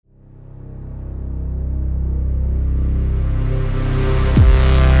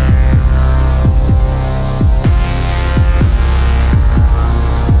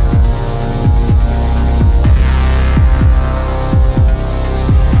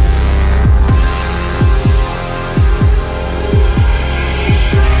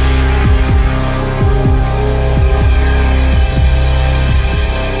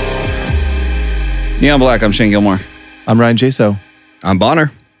Neon Black, I'm Shane Gilmore. I'm Ryan Jaso. I'm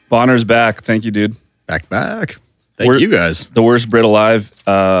Bonner. Bonner's back. Thank you, dude. Back. Thank you guys. The worst Brit alive.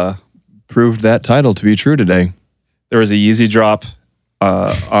 Proved that title to be true today. There was a Yeezy drop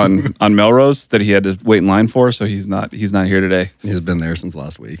on Melrose that he had to wait in line for, so he's not here today. He's been there since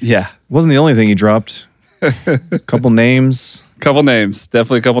last week. Yeah. Wasn't the only thing he dropped. Couple names.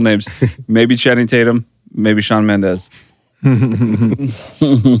 Definitely a couple names. Maybe Channing Tatum, maybe Shawn Mendes.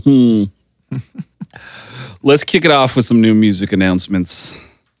 Let's kick it off with some new music announcements.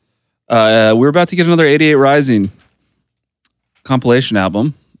 We're about to get another 88 Rising compilation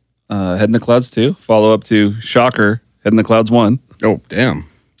album. Head in the Clouds 2, follow up to Shocker, Head in the Clouds 1. Oh, damn.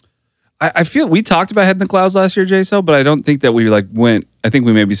 I feel we talked about Head in the Clouds last year, Jaso, but I don't think that we went. I think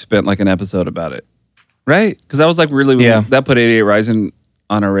we maybe spent like an episode about it, right? Because that was like really that put 88 Rising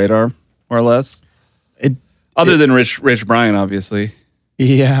on our radar, more or less. Other than Rich Brian, obviously.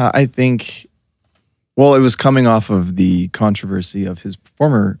 Yeah, I think. Well, it was coming off of the controversy of his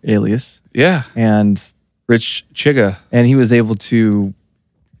former alias. Yeah, and Rich Chiga, and he was able to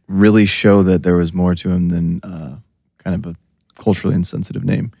really show that there was more to him than kind of a culturally insensitive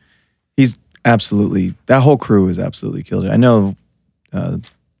name. He's absolutely, that whole crew has absolutely killed it. I know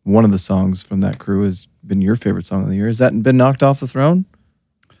one of the songs from that crew has been your favorite song of the year. Has that been knocked off the throne?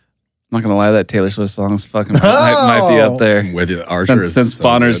 I'm not gonna lie, that Taylor Swift song is fucking might be up there. With you, Archer since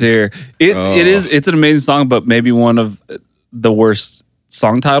Bonner's here. It's an amazing song, but maybe one of the worst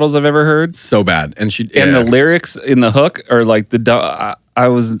song titles I've ever heard. So bad. And the lyrics in the hook are like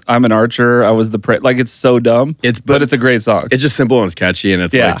I'm an archer, I was the prey. Like it's so dumb. But it's a great song. It's just simple and it's catchy and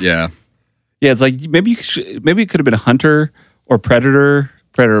it's Yeah, it's like maybe it could have been Hunter or Predator.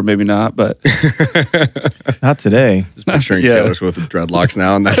 Predator, maybe not, but not today. Just picturing Taylor Swift with dreadlocks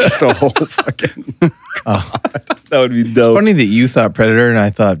now, and that's just a whole fucking. That would be dope. It's funny that you thought Predator and I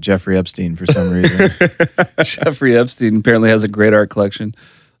thought Jeffrey Epstein for some reason. Jeffrey Epstein apparently has a great art collection.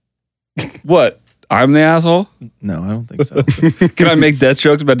 What? I'm the asshole? No, I don't think so. Can I make death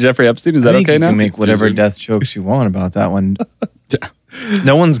jokes about Jeffrey Epstein? Is that okay now? You can make whatever death jokes you want about that one.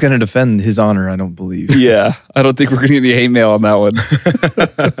 No one's going to defend his honor, I don't believe. Yeah, I don't think we're going to get any hate mail on that one.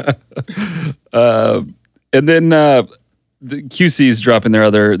 And then the QC's dropping their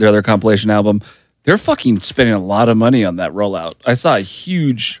other compilation album. They're fucking spending a lot of money on that rollout. I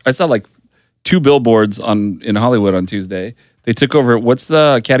saw like 2 billboards in Hollywood on Tuesday. They took over. What's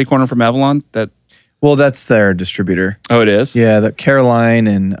the Caddy Corner from Avalon? Well, that's their distributor. Oh, it is? Yeah, the Caroline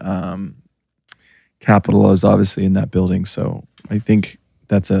and Capitol is obviously in that building, so I think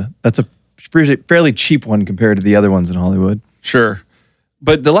that's a fairly cheap one compared to the other ones in Hollywood. Sure.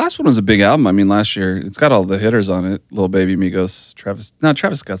 But the last one was a big album. I mean, last year, it's got all the hitters on it. Lil Baby, Migos, Travis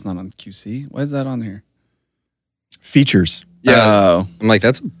Scott's not on QC. Why is that on here? Features. Yeah. I'm like,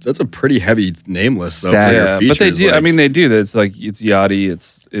 that's a pretty heavy name list, though. Yeah, but they do. They do that. It's like, it's yachty.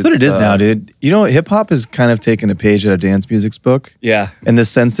 It's that's what it is now, dude. You know, hip hop has kind of taken a page out of dance music's book. Yeah. In the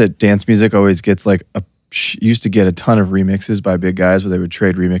sense that dance music always gets like used to get a ton of remixes by big guys where they would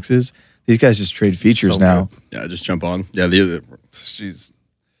trade remixes. These guys just trade features now. Good. Yeah, just jump on. Yeah, jeez.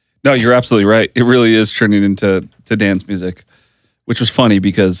 No, you're absolutely right. It really is turning into dance music, which was funny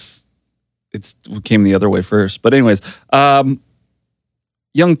because it came the other way first. But anyways,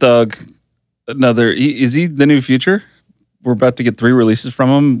 Young Thug, is he the new Future? We're about to get 3 releases from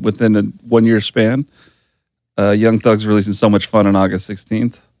him within a 1-year span. Young Thug's releasing So Much Fun on August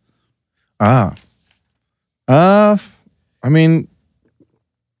 16th. I mean,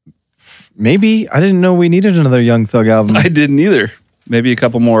 maybe. I didn't know we needed another Young Thug album. I didn't either. Maybe a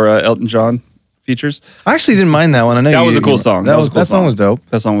couple more Elton John features. I actually didn't mind that one. I know that was a cool song. That song was dope.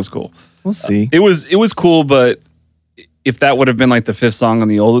 That song was cool. We'll see. It was cool, but if that would have been like the 5th song on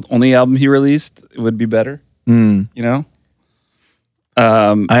the only album he released, it would be better. You know?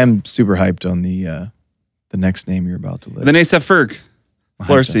 I am super hyped on the next name you're about to list. The A$AP Ferg,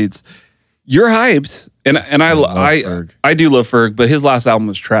 Floor Seats. You're hyped, and I do love Ferg, but his last album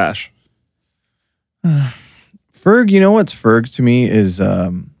was trash. Ferg, you know what's Ferg to me is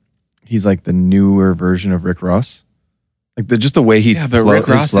he's like the newer version of Rick Ross. Like just the way but Rick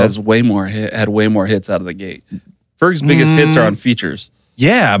Ross had way more hits out of the gate. Ferg's biggest hits are on features.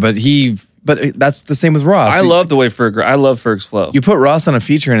 Yeah, but that's the same with Ross. I love Ferg's flow. You put Ross on a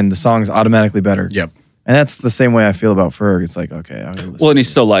feature and the song's automatically better. Yep. And that's the same way I feel about Ferg. It's like, okay, I'll listen. Well, and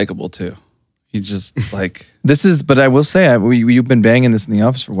he's so likable too. He's just like but I will say, you've been banging this in the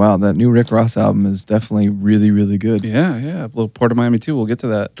office for a while. That new Rick Ross album is definitely really, really good. Yeah. A little Port of Miami too. We'll get to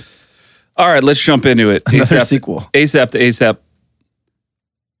that. All right, let's jump into it. Another sequel. A$AP to A$AP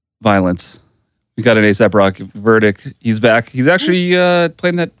Violence. We got an A$AP Rock verdict. He's back. He's actually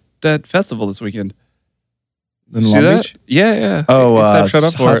playing that festival this weekend. In See Long that? Beach? Yeah. Oh, He said shut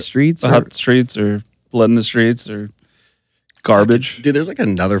up for Hot it. Streets? The Hot Streets or Blood in the Streets or Garbage. Dude, there's like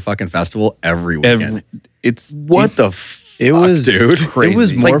another fucking festival every weekend. It's What the fuck, It was dude? crazy. It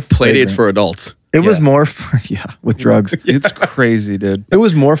was It's more like play dates flagrant. for adults. It was Yeah. more, with drugs. It's crazy, dude. It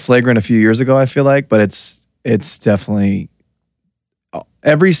was more flagrant a few years ago, I feel like, but it's definitely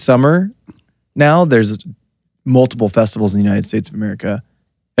every summer now. There's multiple festivals in the United States of America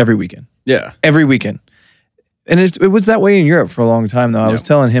every weekend. Yeah. Every weekend, and it was that way in Europe for a long time. Though I was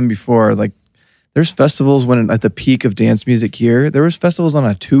telling him before, like there's festivals when at the peak of dance music here, there was festivals on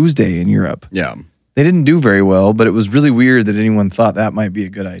a Tuesday in Europe. Yeah. They didn't do very well, but it was really weird that anyone thought that might be a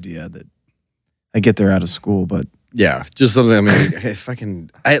good idea. That I get there out of school, but Yeah. Just something. I mean,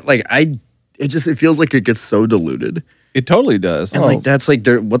 it feels like it gets so diluted, It totally does. and like that's like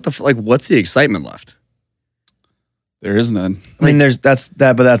what's the excitement left? There is none. I mean, that's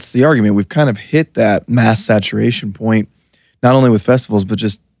the argument. We've kind of hit that mass saturation point, not only with festivals, but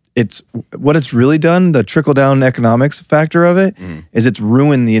just what it's really done. The trickle down economics factor of it is it's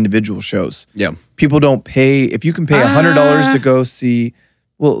ruined the individual shows. Yeah. People don't pay. If you can pay $100 to go see,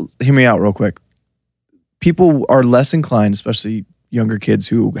 well, hear me out real quick. People are less inclined, especially younger kids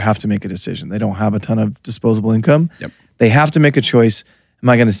who have to make a decision. They don't have a ton of disposable income. Yep. They have to make a choice. Am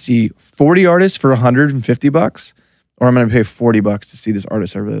I going to see 40 artists for $150? Or I'm going to pay $40 to see this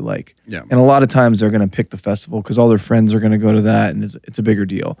artist I really like. Yeah. And a lot of times they're going to pick the festival because all their friends are going to go to that, and it's a bigger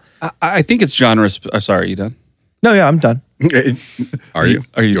deal. I think it's genre. Sorry, are you done? No, yeah, I'm done. Are you?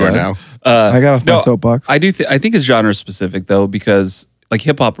 Are you are done? now? I got off my soapbox. I do. I think it's genre specific though, because like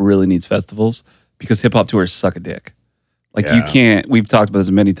hip hop really needs festivals because hip hop tours suck a dick. Like you can't. We've talked about this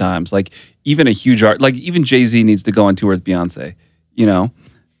many times. Like even a huge art, like even Jay-Z needs to go on tour with Beyonce. You know,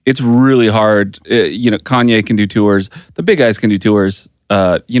 it's really hard. Kanye can do tours. The big guys can do tours.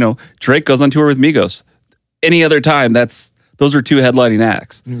 Drake goes on tour with Migos. Any other time, those are two headlining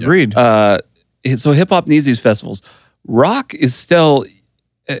acts. Agreed. So hip hop needs these festivals. Rock is still.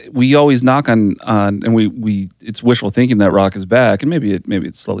 We always knock on and we it's wishful thinking that rock is back, and maybe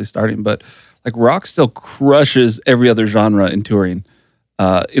it's slowly starting, but like rock still crushes every other genre in touring,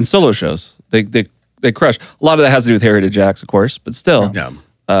 in solo shows. They crush. A lot of that has to do with Heritage Acts, of course, but still, Yeah.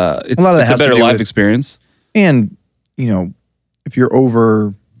 it's lot of that a has to better do live with- experience. And, if you're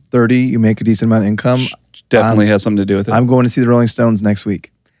over 30, you make a decent amount of income. Definitely has something to do with it. I'm going to see the Rolling Stones next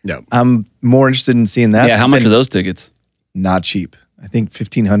week. Yeah. I'm more interested in seeing that. Yeah, how much than- are those tickets? Not cheap. I think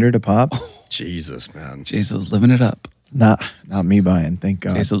 $1,500 a pop. Jesus, man. Jesus, living it up. Not me buying. Thank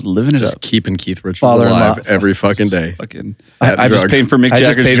God. Jesus, living it Just up. keeping Keith Richards Father-in-law. alive every fucking day. Fucking, I I just drugs. paid for Mick I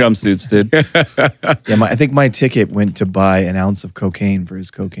just Jagger's paid- jumpsuits, dude. Yeah, I think my ticket went to buy an ounce of cocaine for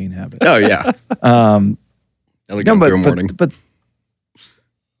his cocaine habit. Oh yeah. That'll get him through a morning. but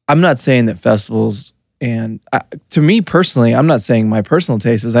I'm not saying that festivals and to me personally, I'm not saying my personal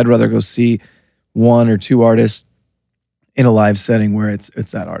taste is I'd rather go see one or two artists in a live setting where it's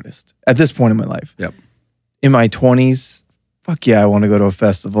that artist at this point in my life. Yep. In my 20s, fuck yeah, I want to go to a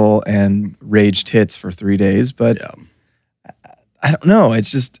festival and rage tits for 3 days. But Yeah. I don't know.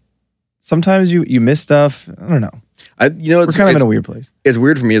 It's just sometimes you miss stuff. I don't know. We're We're kind of in a weird place. It's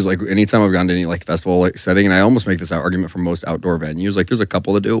weird for me is like anytime I've gone to any like festival like setting, and I almost make this argument for most outdoor venues. Like there's a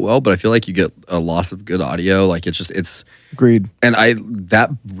couple that do it well, but I feel like you get a loss of good audio. Like it's Agreed. and that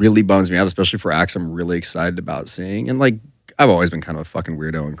really bums me out, especially for acts I'm really excited about seeing. And like I've always been kind of a fucking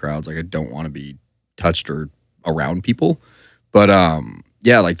weirdo in crowds. Like I don't want to be touched or around people. But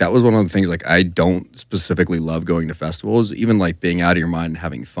yeah, like that was one of the things, like I don't specifically love going to festivals, even like being out of your mind and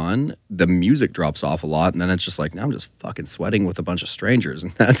having fun. The music drops off a lot, and then it's just like, now I'm just fucking sweating with a bunch of strangers.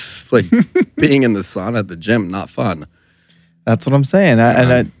 And that's just like being in the sun at the gym, not fun. That's what I'm saying.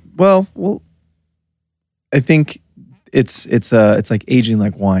 Well, I think it's like aging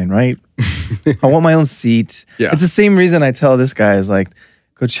like wine, right? I want my own seat. Yeah. It's the same reason I tell this guy is like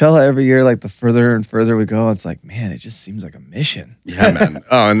Coachella every year, like the further and further we go, it's like, man, it just seems like a mission. Yeah, man.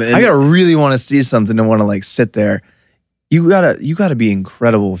 Oh, and I gotta really want to see something and want to like sit there. You gotta be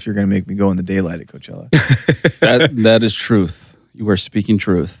incredible if you're gonna make me go in the daylight at Coachella. That is truth. You are speaking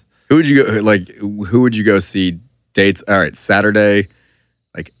truth. who would you go, like, who would you go see dates? All right, Saturday,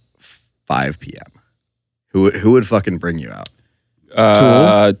 like 5 p.m. Who would fucking bring you out?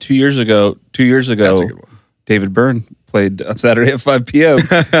 2 years ago, That's a good one. David Byrne played on Saturday at 5 p.m.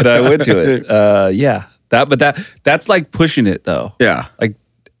 and I went to it. Yeah, that's like pushing it though. Yeah. Like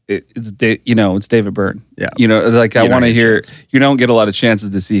it's David Byrne. Yeah. Like I You don't want to get a hear. chance. You don't get a lot of chances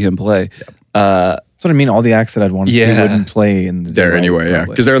to see him play. That's what I mean. All the acts that I'd want to see Yeah. wouldn't play in the There daylight, anyway, yeah.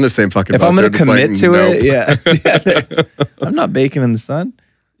 probably. Because they're in the same fucking If boat. I'm gonna They're just commit like, to nope. it, yeah. I'm not baking in the sun.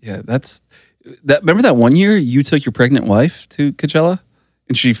 Yeah, Remember that one year you took your pregnant wife to Coachella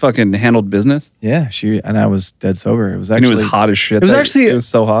and she fucking handled business? Yeah, and I was dead sober. It was And actually it was hot as shit. It was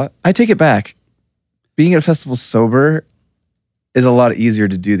so hot. I take it back. Being at a festival sober is a lot easier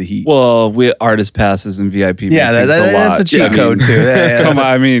to do the heat. Well, we artist passes and VIP. Yeah, that's a cheat code too. Yeah, come on,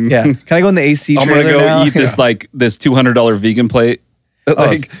 I mean, yeah. Can I go in the AC I'm trailer gonna go now? eat this this $200 vegan plate.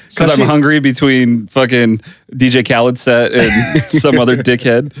 Like, because I'm hungry between fucking DJ Khaled set and some other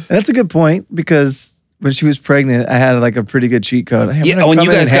dickhead. That's a good point because when she was pregnant, I had like a pretty good cheat code. Hey, Yeah, when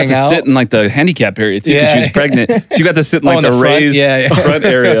you guys got to sit in like the handicap area too, because she was pregnant. So you got to sit in like in the front? raised front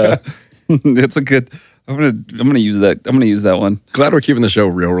area. Yeah. It's a good. I'm gonna use that. I'm gonna use that one. Glad we're keeping the show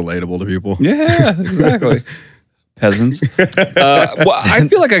real relatable to people. Yeah, exactly. Peasants. Well, I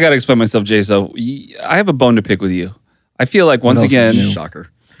feel like I gotta explain myself, Jay. So I have a bone to pick with you. I feel like once again, shocker.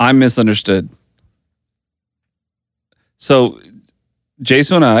 I'm misunderstood. So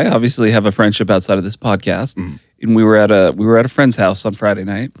Jason and I obviously have a friendship outside of this podcast, and we were at a friend's house on Friday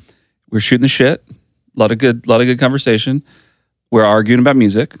night. We were shooting the shit. A lot of good conversation. We're arguing about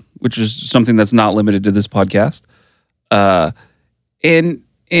music, which is something that's not limited to this podcast.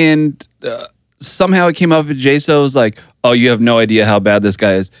 And somehow it came up, and Jason was like, "Oh, you have no idea how bad this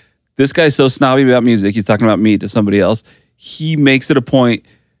guy is. This guy's so snobby about music. He's talking about me to somebody else. He makes it a point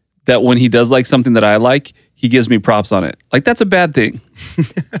that when he does like something that I like, he gives me props on it. Like, that's a bad thing."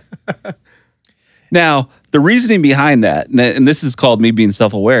 Now, the reasoning behind that, and this is called me being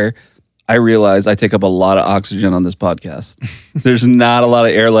self-aware, I realize I take up a lot of oxygen on this podcast. There's not a lot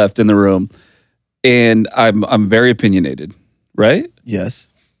of air left in the room. And I'm very opinionated, right?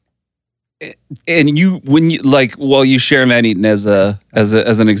 Yes. And you share Man Eaton as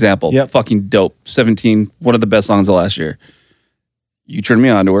an example. Yep. Fucking dope. 17, one of the best songs of last year. You turned me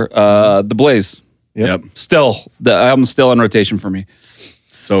on to her. The Blaze. Yep. Still, the album's still on rotation for me.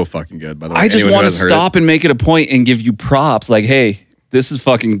 So fucking good, by the way. I just want to stop and make it a point and give you props. Like, hey, this is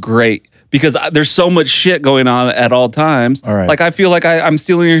fucking great. Because there's so much shit going on at all times. All right. Like, I feel like I'm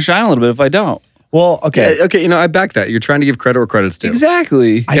stealing your shine a little bit if I don't. Well, okay. Yeah, okay, I back that. You're trying to give credit where credit's due.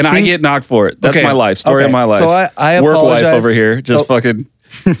 Exactly. I get knocked for it. That's my life. Story of my life. So I Work apologize. wife over here. Just fucking.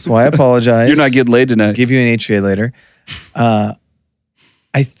 So I apologize. You're not getting laid tonight. I'll give you an HA later.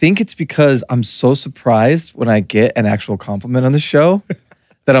 I think it's because I'm so surprised when I get an actual compliment on the show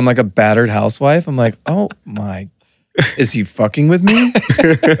that I'm like a battered housewife. I'm like, oh my, is he fucking with me?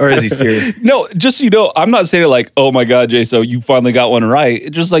 Or is he serious? No, just so you know, I'm not saying it like, oh my God, Jay, so you finally got one right.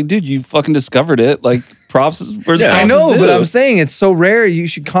 It's just like, dude, you fucking discovered it. Like, props. I know, but I'm saying it's so rare. You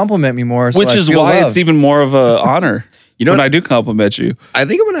should compliment me more. Which is why it's even more of an honor. When I do compliment you. I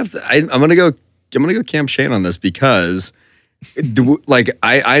think I'm gonna have to. I'm gonna go Camp Shane on this because,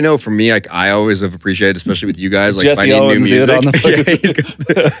 I know for me, like I always have appreciated, especially with you guys, like Jesse finding Owens new music. On the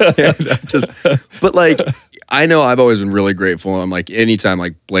but like I know I've always been really grateful. I'm like anytime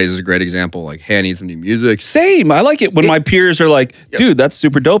like Blaze is a great example. Like, hey, I need some new music. Same. I like it when my peers are like, dude, that's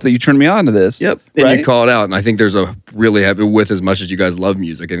super dope that you turned me on to this. Yep. And you call it out, and I think there's a really heavy, with as much as you guys love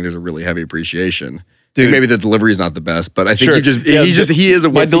music, I think there's a really heavy appreciation. Dude, maybe the delivery is not the best, but I think he is a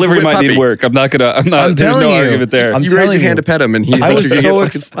my delivery might need work. I'm not. There's no argument there. You raise your hand to pet him, and I was so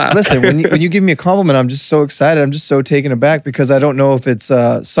excited. Listen, when you give me a compliment, I'm just so excited. I'm just so taken aback because I don't know if it's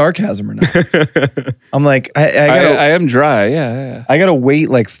sarcasm or not. I'm like, I am dry. Yeah. I gotta wait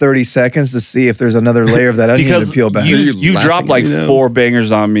like 30 seconds to see if there's another layer of that onion to peel back. You dropped like 4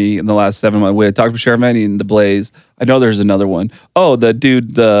 bangers on me in the last 7 months. We had talked about Charmani and The Blaze. I know there's another one. Oh, the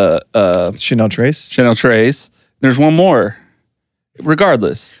dude, Chanel Trace. Chanel Trace. There's one more.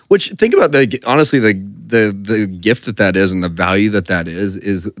 Regardless. Which, think about the gift that is and the value that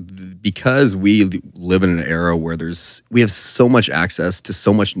is because we live in an era where we have so much access to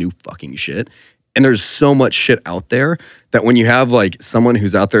so much new fucking shit. And there's so much shit out there that when you have like someone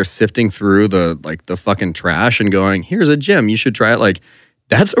who's out there sifting through the fucking trash and going, here's a gem, you should try it. Like,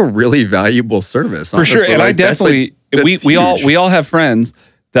 that's a really valuable service. For sure. And like, I definitely, we all have friends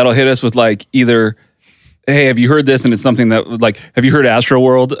that'll hit us with like either, hey, have you heard this? And it's something that like, have you heard Astro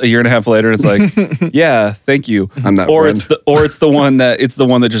World a year and a half later? And it's like, yeah, thank you. I'm that or friend. it's the one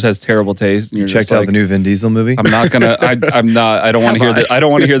that just has terrible taste. And you're checked out the new Vin Diesel movie? I'm not gonna, I don't want to hear that. I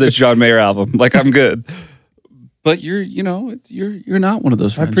don't want to hear this John Mayer album. Like, I'm good. But you're not one of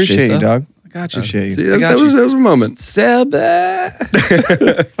those friends. I appreciate you, dog. Got you. See, that was a moment. Seb.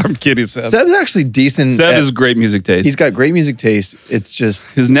 I'm kidding, Seb. Seb's actually decent. Seb has great music taste. He's got great music taste. It's just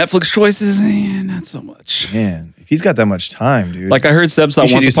his Netflix choices, not so much. Man, if he's got that much time, dude. Like I heard Seb saw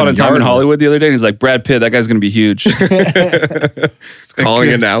Once Upon a Time in Hollywood the other day, and he's like, Brad Pitt, that guy's gonna be huge. Calling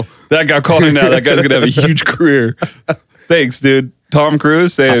it now. That guy calling now. That guy's gonna have a huge career. Thanks, dude. Tom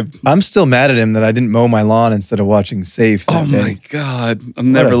Cruise, same. I'm still mad at him that I didn't mow my lawn instead of watching Safe that Oh day. my God.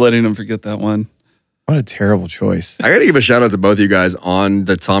 I'm never letting him forget that one. What a terrible choice. I got to give a shout out to both of you guys on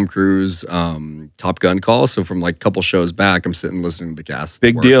the Tom Cruise Top Gun call. So from like a couple shows back, I'm sitting listening to the cast.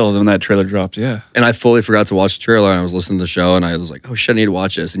 Big deal when that trailer dropped, yeah. And I fully forgot to watch the trailer, and I was listening to the show, and I was like, oh shit, I need to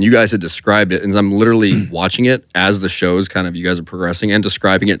watch this. And you guys had described it, and I'm literally watching it as the show's kind of, you guys are progressing and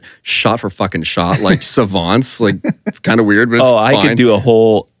describing it shot for fucking shot, like savants. Like, it's kind of weird, but it's fine. I could do a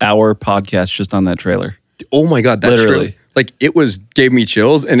whole hour podcast just on that trailer. Oh my God, that's Literally. true. Like, it gave me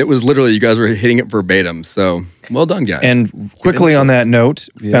chills, and it was literally, you guys were hitting it verbatim. So, well done, guys. And quickly on that note,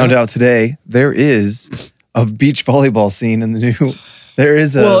 found out today, there is a beach volleyball scene in the new, there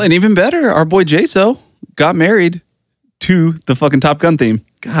is a... Well, and even better, our boy Jaso got married to the fucking Top Gun theme.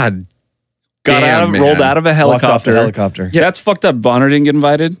 God Rolled out of a walked helicopter. off the helicopter. Yeah, that's fucked up. Bonner didn't get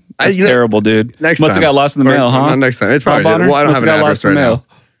invited. That's terrible, dude. Next Must time. have got lost in the Or- mail, huh? Not next time. It's probably Bonner? well, I don't Must have an got address lost in right the now. mail.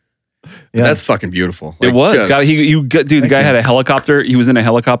 Yeah. That's fucking beautiful. It Like, was. just- Dude, the guy had a helicopter. He was in a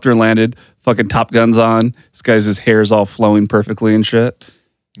helicopter and landed. Fucking Top Guns on. This guy's, his hair's all flowing perfectly and shit.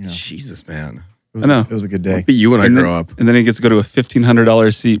 Jesus, man. It was, I know. It was a good day. Be you when I grow up. And then he gets to go to a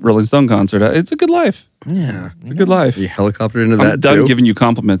 $1,500 seat Rolling Stone concert. It's a good life. Yeah. It's a good life. You helicoptered into I'm that done too. giving you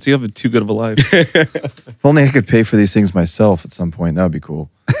compliments. You have too good of a life. If only I could pay for these things myself at some point. That would be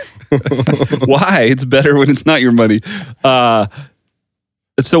cool. Why? It's better when it's not your money.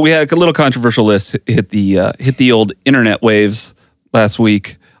 So we had a little controversial list hit the old internet waves last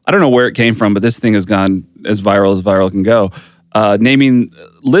week. I don't know where it came from, but this thing has gone as viral can go.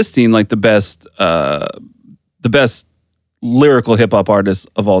 Listing like the best lyrical hip hop artists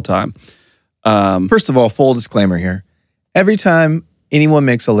of all time. First of all, full disclaimer here. Every time anyone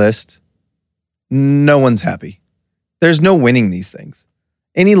makes a list, no one's happy. There's no winning these things.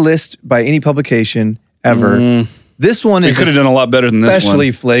 Any list by any publication ever. This one We is could have done a lot better than this one.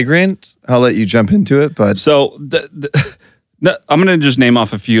 especially flagrant. I'll let you jump into it, but So no, I'm going to just name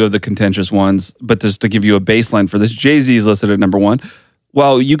off a few of the contentious ones, but just to give you a baseline for this, Jay-Z is listed at number one.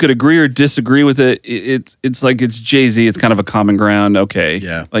 While you could agree or disagree with it, it's like it's Jay-Z. It's kind of a common ground. Okay.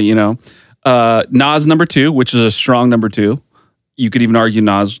 Yeah. Nas number two, which is a strong number two. You could even argue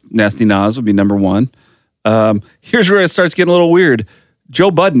Nasty Nas would be number one. Here's where it starts getting a little weird. Joe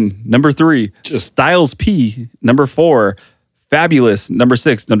Budden, number three. Styles P, number four. Fabulous, number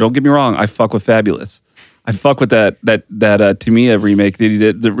six. No, don't get me wrong. I fuck with Fabulous. I fuck with that Tamia remake that he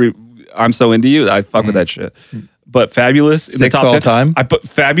did. I'm So Into You. I fuck with that shit. But Fabulous in the Six top all 10. time? I put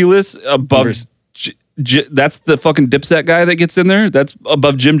Fabulous above. That's the fucking Dipset guy that gets in there. That's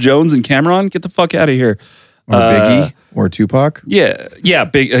above Jim Jones and Cameron. Get the fuck out of here. or Biggie or Tupac. Yeah,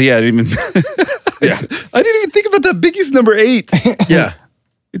 big. Yeah, I didn't even. I didn't even think about that. Biggie's number 8. Yeah.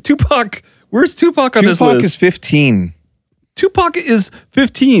 Tupac. Where's Tupac on this Tupac list? is 15. Tupac is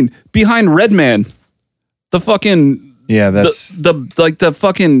 15 behind Redman. The fucking Yeah, that's the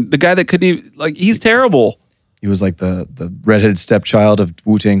guy that couldn't even, like, he's terrible. he was like the redheaded stepchild of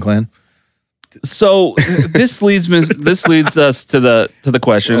Wu-Tang Clan. So this leads us to the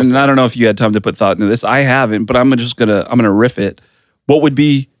question, and I don't know if you had time to put thought into this. I haven't, but I'm gonna riff it. What would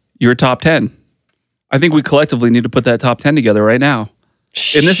be your top 10? I think we collectively need to put that top 10 together right now.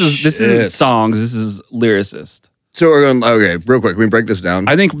 And this isn't songs. This is lyricist. So we're going, okay, real quick. Can we break this down?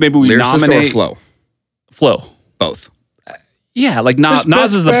 I think maybe we Lyricist nominate or Flow. Both. Yeah, like Nas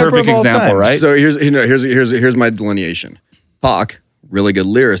best is the rapper perfect of all example, time. right? So here's my delineation. Pac, really good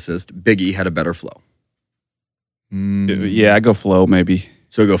lyricist. Biggie had a better flow. Yeah, I go Flow maybe.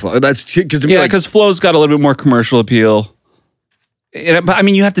 So go flow. That's because to me, Yeah, like, because Flow's got a little bit more commercial appeal. But I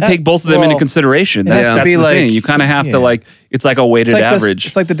mean, you have to take both of them into consideration. has That's to be the like- thing. You kind of have to yeah. it's like a weighted It's like average.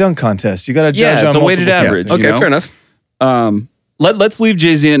 It's like the dunk contest. You got to judge Yeah, on it's a weighted multiple average. factors. you okay, know? fair enough. Let's leave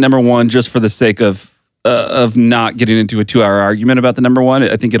Jay-Z at number one just for the sake of not getting into a 2-hour argument about the number one.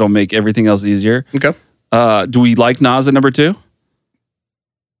 I think it'll make everything else easier. Okay. Do we like Nas at number 2?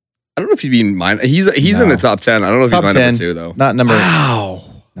 I don't know if he'd be in mine. He's in the top 10. I don't know if Top he's my 10, number 2 though. Not number. Wow.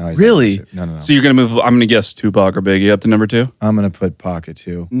 No, he's Really? not number 2. No. So you're going to move, I'm going to guess Tupac or Biggie up to number 2? I'm gonna put Pac at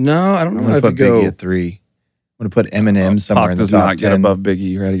 2. No, I don't I'm know gonna if put you go. Biggie at 3. I'm gonna put Eminem somewhere Pac in the does top not get 10. above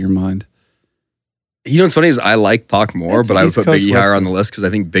Biggie. You're out of your mind. You know what's funny is I like Pac more, That's but I would East put Coast, Biggie West higher on Coast. the list because I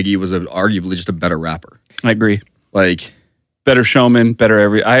think Biggie was arguably just a better rapper. I agree. Like, Better showman, better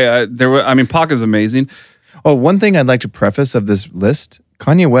Pac is amazing. Oh, one thing I'd like to preface of this list: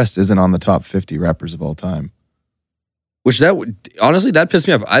 Kanye West isn't on the top 50 rappers of all time. which that would honestly that pissed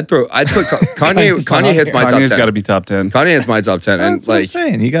me off. I'd put Kanye. Kanye's not Kanye hits my top Kanye's 10. got to be top 10. Kanye hits my top 10, and That's what I'm like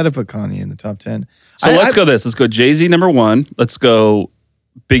saying. You got to put Kanye in the top 10. So let's go this. Let's go Jay-Z number 1. Let's go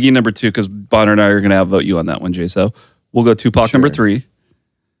Biggie number 2 because Bonner and I are going to outvote you on that one, Jay. So We'll go Tupac number 3.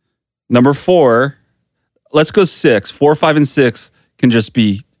 Number 4, let's go 6. 4, 5, and 6 can just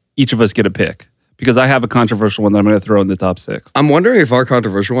be each of us get a pick. Because I have a controversial one that I'm going to throw in the top 6. I'm wondering if our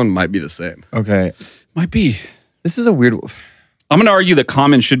controversial one might be the same. Okay. Might be. This is a weird. I'm going to argue that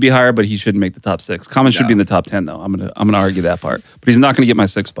Common should be higher, but he shouldn't make the top 6. Common should be in the top 10, though. I'm going to argue that part. But he's not going to get my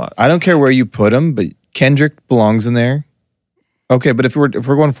 6th spot. I don't care where you put him, but Kendrick belongs in there. Okay, but if we're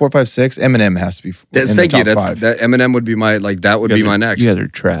going 4, 5, 6, Eminem has to be in the top 5. That Eminem would be my my next. You guys are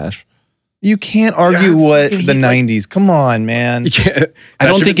trash. You can't argue what the 90s. Come on, man. I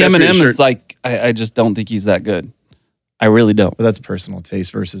don't think Eminem is like. I just don't think he's that good. I really don't. But that's personal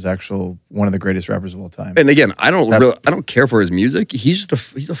taste versus actual one of the greatest rappers of all time. And again, I don't care for his music. He's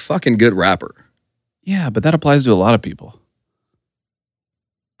just he's a fucking good rapper. Yeah, but that applies to a lot of people.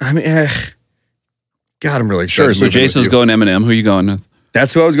 I mean, God, I'm really sure. So Jason's going Eminem. Who are you going with?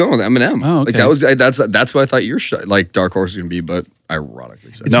 That's who I was going with, Eminem. Oh, okay. Like that's what I thought your dark horse was gonna be, but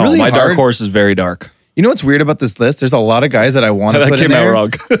ironically, so. No, really my dark horse is very dark. You know what's weird about this list? There's a lot of guys that I want to put in there.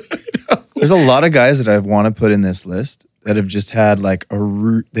 That came out wrong. There's a lot of guys that I want to put in this list that have just had like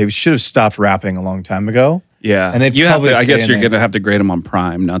they should have stopped rapping a long time ago. Yeah, and you have to. I guess you're gonna have to grade them on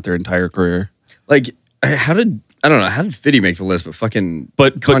Prime, not their entire career. Like, how did 50 make the list? But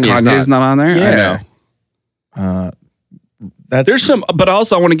Kanye's not on there. Yeah. I know. There's some, but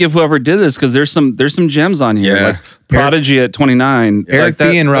also I want to give whoever did this because there's some gems on here. Yeah. Like Prodigy at 29. Eric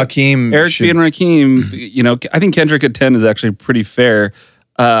B and Rakim. Eric B and Rakim. You know, I think Kendrick at 10 is actually pretty fair.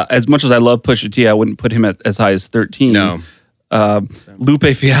 As much as I love Pusha T, I wouldn't put him at as high as 13. No.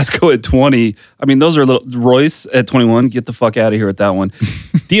 Lupe Fiasco at 20. I mean, those are little. Royce at 21. Get the fuck out of here with that one.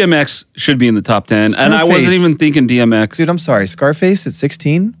 DMX should be in the top 10. And I wasn't even thinking DMX. Dude, I'm sorry. Scarface at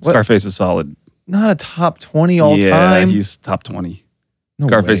 16? Scarface is solid. Not a top 20 all time. Yeah, he's top 20. No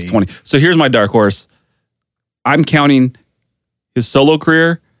Scarface way. 20. So here's my dark horse. I'm counting his solo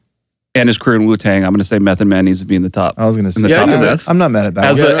career and his career in Wu-Tang. I'm going to say Method Man needs to be in the top. I was going to say, top six. I'm not mad at that.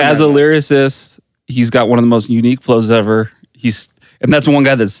 As a lyricist, he's got one of the most unique flows ever. And that's one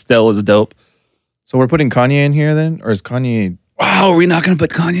guy that still is dope. So we're putting Kanye in here then? Or is Kanye... Wow, are we not going to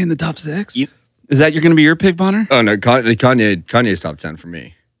put Kanye in the top 6? Is that going to be your pick, Bonner? Oh, no, Kanye's top 10 for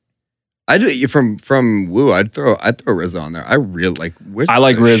me. I do from Wu. I'd throw RZA on there. I really like. I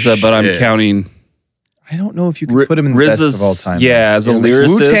like RZA, but I'm counting. I don't know if you can put him in the best of all time. Yeah, as a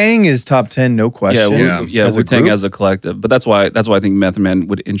lyricist, Wu-Tang is top 10, no question. Yeah, Wu-Tang as a collective. But that's why I think Method Man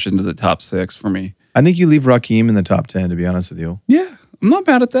would inch into the top 6 for me. I think you leave Rakim in the top 10. To be honest with you. Yeah, I'm not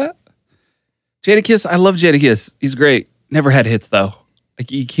mad at that. Jadakiss, I love Jadakiss. He's great. Never had hits though. Like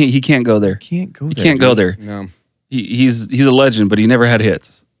he can't go there. He can't go there. No, he's a legend, but he never had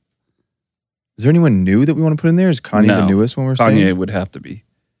hits. Is there anyone new that we want to put in there? Is Kanye the newest one we're saying? Kanye would have to be.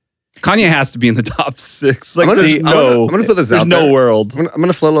 Kanye has to be in the top 6. Like, I'm gonna put this out there. There's no world. I'm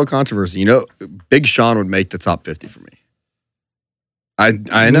gonna float a little controversy. You know, Big Sean would make the top 50 for me.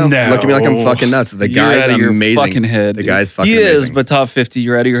 I know. No. Look at me like I'm fucking nuts. The guy's amazing. Fucking head, the guy's fucking amazing. amazing. But top 50,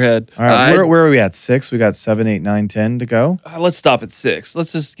 you're out of your head. All right, where are we at? 6? We got 7, 8, 9, 10 to go. Let's stop at 6.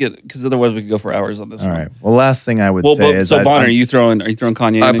 Let's just get, because otherwise we could go for hours on this. All right. Well, last thing I would say is, so Bonner, are you throwing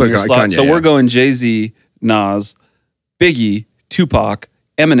Kanye in your slot? Kanye, so we're going Jay-Z, Nas, Biggie, Tupac,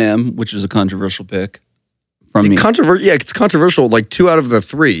 Eminem, which is a controversial pick from me. It's controversial. Like 2 out of the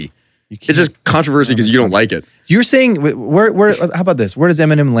 3. It's just controversy because you don't like it. You're saying where? How about this? Where does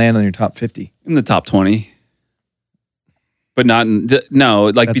Eminem land on your top 50? In the top 20, but not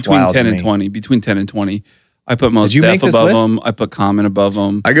That's between 10 and 20. Between 10 and 20, I put Mos Did you Def make this above list? him. I put Common above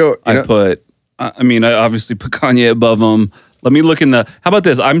him. I obviously put Kanye above him. Let me look in the. How about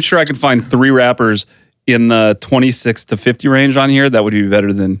this? I'm sure I could find 3 rappers in the 26 to 50 range on here that would be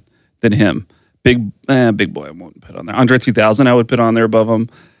better than him. Big Boy, I won't put on there. Andre 3000, I would put on there above him.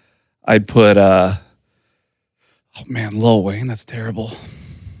 I'd put, Lil Wayne, that's terrible.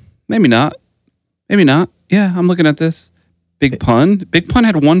 Maybe not. Yeah, I'm looking at this. Big Pun. Big Pun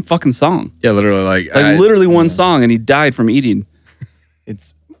had one fucking song. Yeah, literally literally one song, and he died from eating.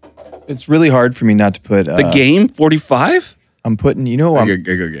 It's really hard for me not to put... The Game, 45? I'm putting, I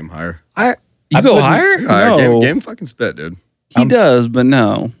go Game higher. You go higher? No. Game fucking spit, dude. He does, but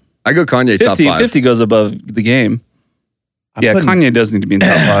no. I go Kanye 50, top 5. 50 goes above The Game. Kanye does need to be in the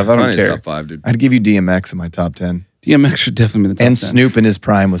top 5. I don't Kanye's care. top 5, dude. I'd give you DMX in my top 10. DMX should definitely be in the top 10. And Snoop in his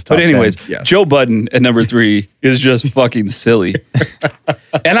prime was top 10. But anyways, Joe Budden at number 3 is just fucking silly.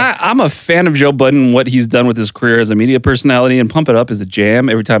 And I'm a fan of Joe Budden, what he's done with his career as a media personality, and Pump It Up is a jam.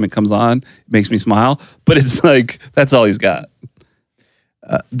 Every time it comes on, it makes me smile. But it's like, that's all he's got.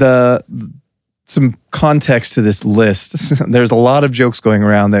 some context to this list. There's a lot of jokes going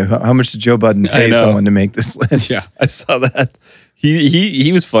around there. How much did Joe Budden pay someone to make this list? Yeah, I saw that.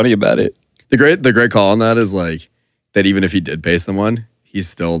 He was funny about it. The great call on that is like that even if he did pay someone, he's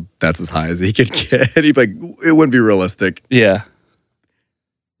still, that's as high as he could get. He'd be like, it wouldn't be realistic. Yeah.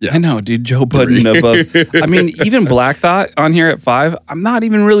 Yeah. I know, dude. Joe Budden above. I mean, even Black Thought on here at 5, I'm not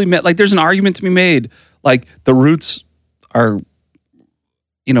even really like, there's an argument to be made. Like, the Roots are,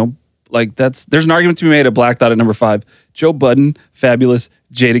 like, there's an argument to be made at Black Thought at number 5. Joe Budden, Fabulous,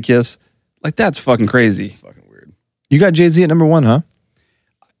 Jadakiss. Like, that's fucking crazy. It's fucking weird. You got Jay-Z at number 1, huh?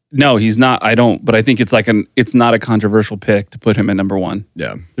 No, he's not. I don't, but I think it's it's not a controversial pick to put him at number 1.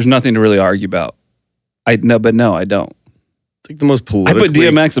 Yeah. There's nothing to really argue about. I don't. It's like the most politically. I put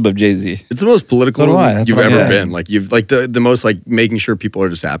DMX above Jay-Z. It's the most political So do I. That's you've what I'm ever saying. been. Like you've like the most like making sure people are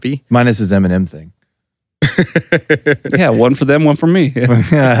just happy. Minus his Eminem thing. Yeah, one for them, one for me.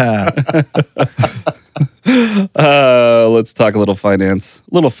 Let's talk a little finance.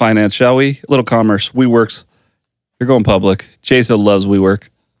 A little finance, shall we? A little commerce. WeWorks. You're going public. Jaso loves WeWork.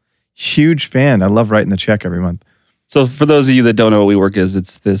 Huge fan. I love writing the check every month. So for those of you that don't know what WeWork is,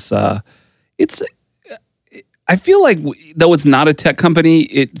 it's this, I feel like though it's not a tech company,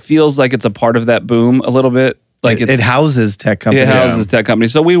 it feels like it's a part of that boom a little bit. Like it houses tech companies. It houses tech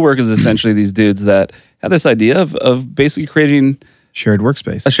companies. So WeWork is essentially these dudes that have this idea of basically creating Shared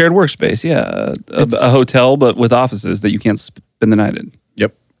workspace. a shared workspace. Yeah, a hotel but with offices that you can't spend the night in.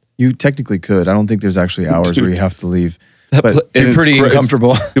 Yep. You technically could. I don't think there's actually hours where you have to leave. But And it's it's pretty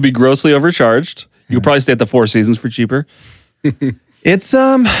uncomfortable. You'll be grossly overcharged. You could probably stay at the Four Seasons for cheaper. It's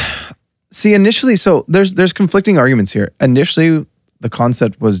see, initially, so there's conflicting arguments here. Initially, the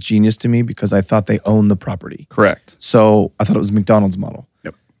concept was genius to me because I thought they owned the property. Correct. So I thought it was McDonald's model.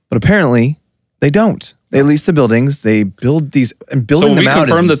 Yep. But apparently, they don't. They lease the buildings. They build these, and building them out is So we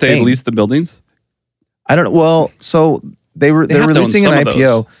confirmed that they insane. leased the buildings? I don't know. Well, so they're have to own releasing an some of IPO.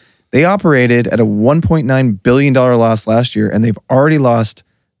 those. They operated at a $1.9 billion loss last year, and they've already lost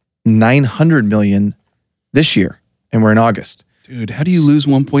 $900 million this year, and we're in August. Dude, how do you lose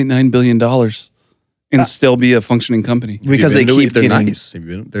 $1.9 billion and still be a functioning company? Because they keep they're getting, nice.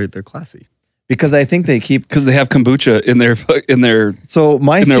 They're classy. because I think they keep. Because they have kombucha in their So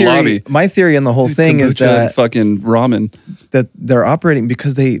my in their theory, lobby. my theory on the whole thing is kombucha and that fucking ramen. they're operating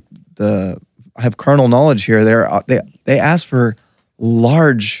because I have carnal knowledge here. They ask for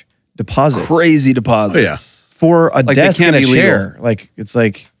large deposits. Crazy deposits. Oh, yeah. For a Like, they desk can't and a be chair. Like it's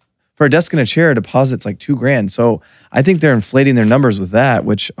like for a desk and a chair, a deposit's like $2,000. So I think they're inflating their numbers with that,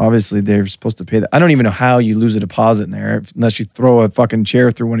 which obviously they're supposed to pay that. I don't even know how you lose a deposit in there unless you throw a fucking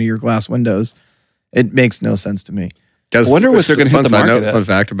chair through one of your glass windows. It makes no sense to me. Guys, I wonder what they're gonna hit fun the side market note, at. Fun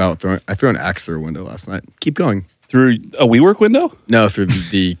fact about I threw an axe through a window last night. Keep going. Through a WeWork window? No, through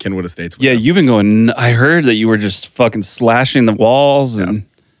the Kenwood Estates Yeah, window. you've been going. I heard that you were just fucking slashing the walls and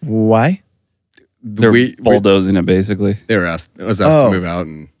Why? they're bulldozing it basically. I was asked Oh. to move out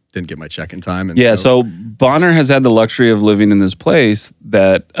and didn't get my check in time. And Yeah, so Bonner has had the luxury of living in this place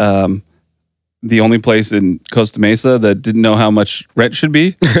that the only place in Costa Mesa that didn't know how much rent should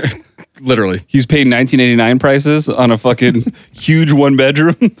be. literally. He's paid 1989 prices on a fucking huge one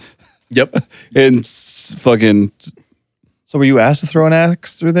bedroom Yep. and fucking So were you asked to throw an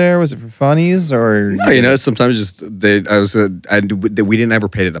axe through there? Was it for funnies or? No, sometimes just we didn't ever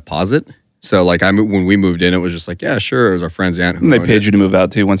pay a deposit. So like when we moved in, it was just like, yeah, sure. It was our friend's aunt who and they owned paid it. you to move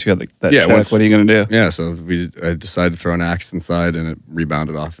out too once you had that Yeah, check. What are you gonna do? Yeah, so I decided to throw an axe inside and it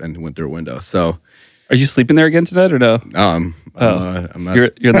rebounded off and went through a window. So Are you sleeping there again tonight or no? no, I'm not. You're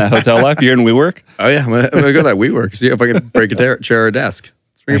in that hotel life. You're in WeWork. Oh yeah, I'm gonna go to that WeWork, see if I can break a chair or a desk.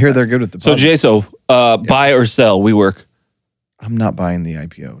 I hear they're good with So deposits. Jaso, buy or sell WeWork. I'm not buying the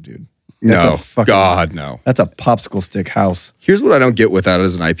IPO, dude. No, a God, no. That's a popsicle stick house. Here's what I don't get with that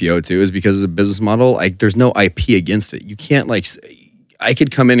as an IPO too, is because as a business model, like there's no IP against it. You can't I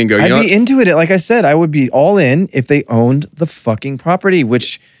could come in and go, you I'd know be what? into it. Like I said, I would be all in if they owned the fucking property,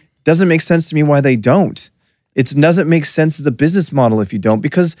 which doesn't make sense to me why they don't. It doesn't make sense as a business model if you don't,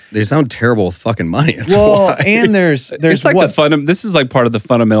 because They sound terrible with fucking money. That's well, why. and there's It's like what? this is like part of the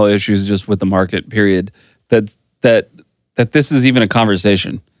fundamental issues just with the market. Period. That this is even a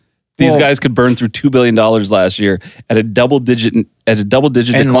conversation. These Well- guys could burn through $2 billion last year at a double digit and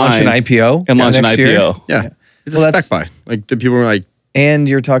decline launch an IPO and launch an next year? IPO. Yeah. It's Well, a that's- spec buy. Like the people were like, And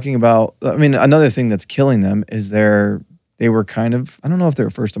you're talking about, I mean, another thing that's killing them is they were kind of, I don't know if they were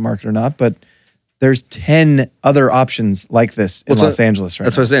first to market or not, but there's 10 other options like this in Well, Los Angeles right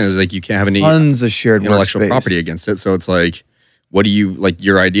that's now. what I'm saying is like you can't have any Tons of shared intellectual workspace. property against it. So it's like, what do you like?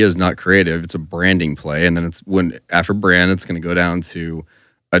 Your idea is not creative. It's a branding play, and then it's after brand, it's going to go down to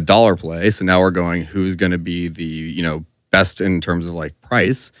a dollar play. So now we're going, who's going to be the, best in terms of like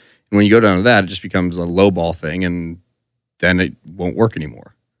price. And when you go down to that, it just becomes a low ball thing, and then it won't work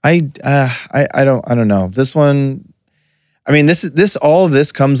anymore. I don't know. This one, I mean, all of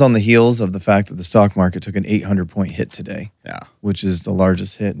this comes on the heels of the fact that the stock market took an 800-point hit today. Yeah. Which is the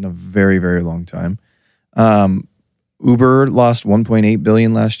largest hit in a very, very long time. Uber lost 1.8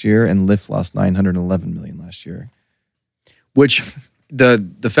 billion last year, and Lyft lost 911 million last year. Which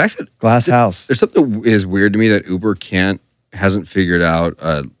the fact that Glass house. there's something is weird to me that Uber hasn't figured out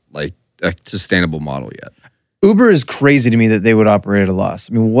like a sustainable model yet. Uber is crazy to me that they would operate at a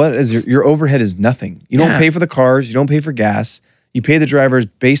loss. I mean, what is your overhead is nothing. You don't pay for the cars. You don't pay for gas. You pay the drivers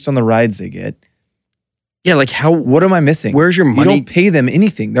based on the rides they get. Yeah, like how? What am I missing? Where's your money? You don't pay them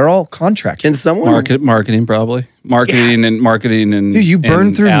anything. They're all contracted. Can someone marketing probably marketing and dude, you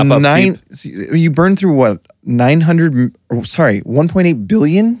burn through app upkeep. You burn through what 1.8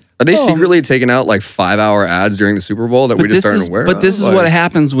 billion. Are they secretly taking out like 5-hour ads during the Super Bowl that we just started aware of? But this is what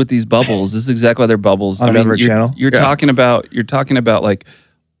happens with these bubbles. This is exactly why they're bubbles. On another channel. You're talking about like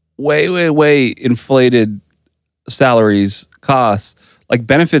way inflated salaries, costs, like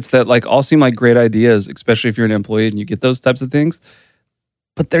benefits that like all seem like great ideas, especially if you're an employee and you get those types of things.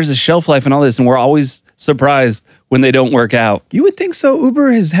 But there's a shelf life in all this, and we're always surprised when they don't work out. You would think so.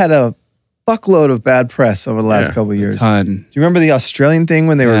 Uber has had a fuckload of bad press over the last couple of years. Ton. Do you remember the Australian thing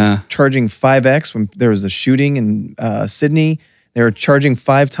when they were charging 5x when there was a shooting in Sydney? They were charging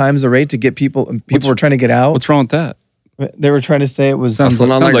 5 times the rate to get people, and people were trying to get out. What's wrong with that? They were trying to say it was... Sounds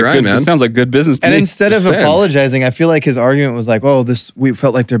like good business to and me. instead of apologizing, I feel like his argument was like, we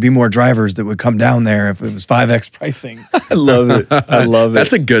felt like there'd be more drivers that would come down there if it was 5x pricing. I love it.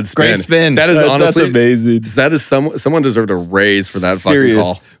 That's a good spin. Great spin. That is honestly... That's amazing. That is someone deserved a raise for that fucking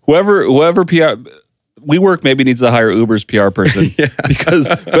call. Whoever PR... WeWork maybe needs to hire Uber's PR person because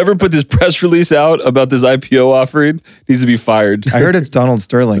whoever put this press release out about this IPO offering needs to be fired. I heard it's Donald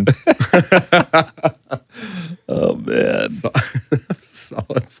Sterling. Oh, man.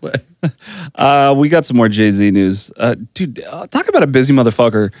 Solid play. We got some more Jay-Z news. Dude, talk about a busy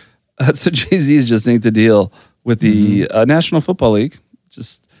motherfucker. So Jay-Z's just inked a deal with the National Football League,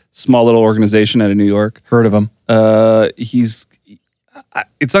 just small little organization out of New York. Heard of him. It's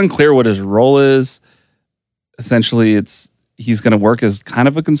unclear what his role is. Essentially, he's going to work as kind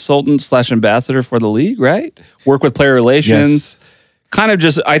of a consultant / ambassador for the league, right? Work with player relations. Yes. Kind of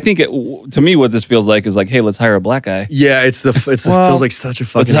just, I think to me, what this feels like is like, hey, let's hire a black guy. Yeah, it feels like such a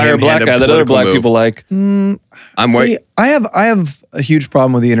fucking. Let's hire a black guy that other black people like. I'm white. I have a huge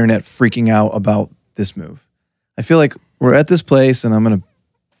problem with the internet freaking out about this move. I feel like we're at this place, and I'm gonna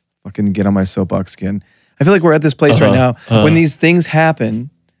fucking get on my soapbox again. I feel like we're at this place right now when these things happen.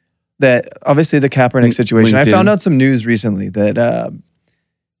 That obviously the Kaepernick situation. I found out some news recently that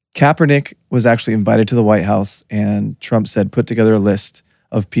Kaepernick was actually invited to the White House, and Trump said, put together a list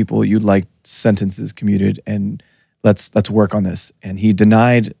of people you'd like sentences commuted, and let's work on this. And he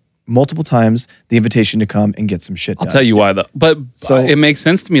denied multiple times the invitation to come and get some shit done. I'll tell you why, though. But it makes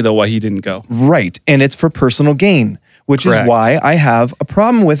sense to me, though, why he didn't go. Right. And it's for personal gain, which is why I have a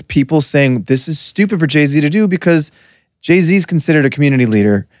problem with people saying this is stupid for Jay-Z to do, because Jay-Z is considered a community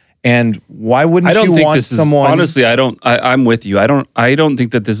leader. And why wouldn't you want someone? Honestly, I'm with you. I don't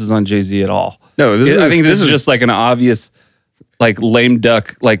think that this is on Jay-Z at all. No, I think this is just like an obvious, like lame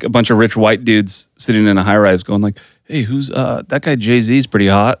duck, like a bunch of rich white dudes sitting in a high-rise going like, "Hey, who's that guy? Jay-Z's pretty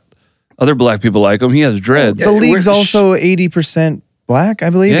hot. Other black people like him. He has dreads." The league's also 80% black,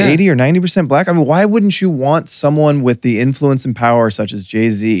 I believe, 80 or 90% black. I mean, why wouldn't you want someone with the influence and power such as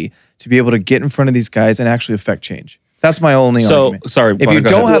Jay-Z to be able to get in front of these guys and actually affect change? That's my only argument. Sorry, if you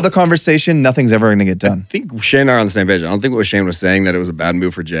don't have the conversation, nothing's ever going to get done. I think Shane and I are on the same page. I don't think what Shane was saying that it was a bad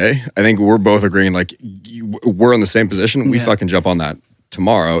move for Jay. I think we're both agreeing like we're in the same position. We fucking jump on that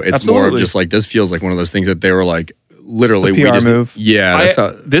tomorrow. It's more of just like this feels like one of those things that they were like literally it's a PR move. Yeah,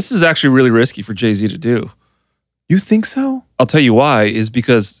 this is actually really risky for Jay-Z to do. You think so? I'll tell you why. Is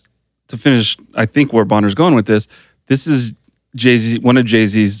because to finish, I think where Bonner's going with this is Jay-Z, one of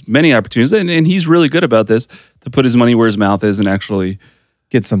Jay-Z's many opportunities, and he's really good about this, to put his money where his mouth is and actually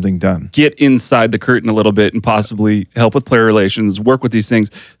get something done. Get inside the curtain a little bit and possibly help with player relations, work with these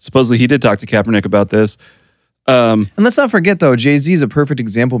things. Supposedly he did talk to Kaepernick about this. And let's not forget, though, Jay-Z is a perfect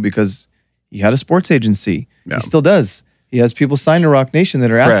example because he had a sports agency. Yeah. He still does. He has people signed to Rock Nation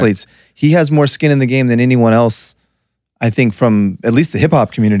that are athletes. He has more skin in the game than anyone else, I think, from at least the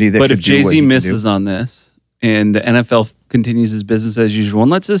hip-hop community. That but if Jay-Z misses on this, and the NFL continues his business as usual, and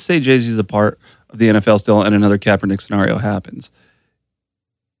let's just say Jay-Z's a part of the NFL still, and another Kaepernick scenario happens,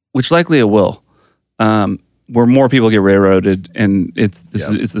 which likely it will. When where more people get railroaded, and it's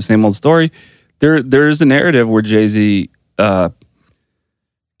the same old story. There's a narrative where Jay-Z can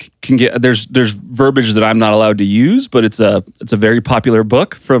get there's verbiage that I'm not allowed to use, but it's a very popular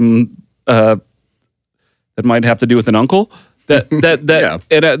book from that might have to do with an uncle that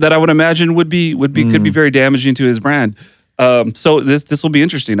that I would imagine could be very damaging to his brand. So this will be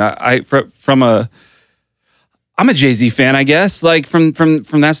interesting. I'm a Jay-Z fan, I guess. Like from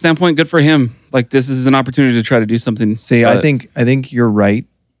that standpoint, good for him. Like this is an opportunity to try to do something. See, I think you're right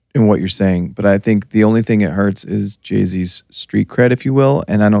in what you're saying, but I think the only thing it hurts is Jay-Z's street cred, if you will,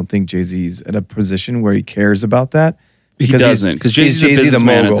 and I don't think Jay-Z's at a position where he cares about that. He doesn't, because Jay-Z's a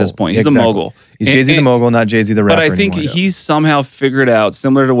businessman at this point. He's a mogul. He's Jay-Z the mogul, not Jay-Z the rapper. But I think anymore. he's somehow figured out,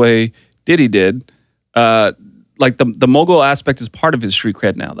 similar to the way Diddy did, like the mogul aspect is part of his street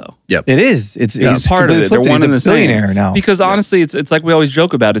cred now, though. Yep. It is. It's part of it. They're one and the same. Billionaire now. Because honestly, it's like we always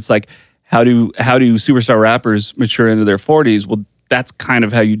joke about. It's like how do superstar rappers mature into their 40s? Well, that's kind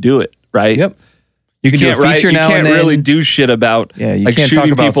of how you do it, right? Yep. You can do a feature now and then. You can't really do shit about you like can't shooting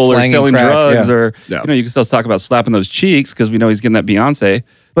talk about people or selling crack, drugs or you can still talk about slapping those cheeks because we know he's getting that Beyonce,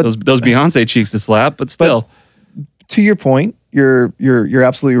 but those Beyonce cheeks to slap. But still, to your point, you're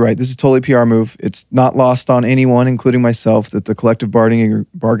absolutely right. This is totally a PR move. It's not lost on anyone, including myself, that the collective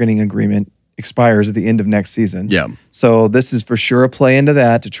bargaining agreement expires at the end of next season. Yeah. So this is for sure a play into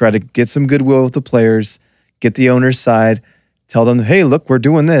that to try to get some goodwill with the players, get the owner's side, tell them, hey, look, we're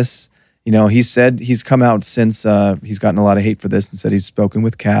doing this. You know, he said he's come out since he's gotten a lot of hate for this and said he's spoken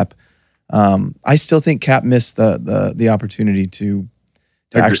with Cap. I still think Cap missed the opportunity to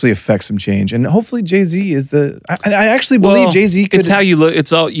actually affect some change, and hopefully Jay-Z is I actually believe Jay-Z could. It's how you look.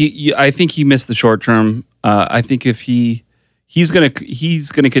 It's all. I think he missed the short term. I think if he's gonna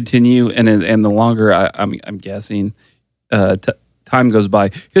continue, and the longer I'm guessing, time goes by,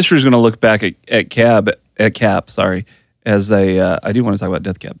 history's gonna look back at Cap. Sorry, as a I do want to talk about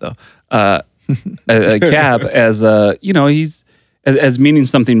Death Cab though. A Cap as he's as meaning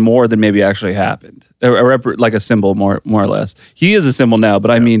something more than maybe actually happened, like a symbol more or less. He is a symbol now,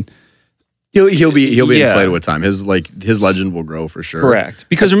 but I mean, he'll be inflated with time. His legend will grow for sure. Correct,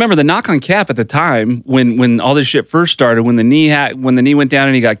 because remember the knock on Cap at the time when all this shit first started, when the knee went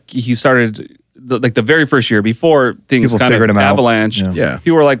down and he started. The very first year before things kind of avalanche,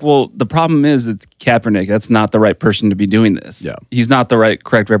 people were like, well, the problem is it's Kaepernick. That's not the right person to be doing this. Yeah. He's not the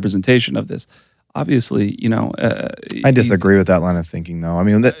correct representation of this. Obviously, I disagree with that line of thinking, though. I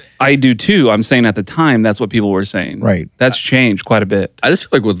mean, I do too. I'm saying at the time, that's what people were saying. Right. That's changed quite a bit. I just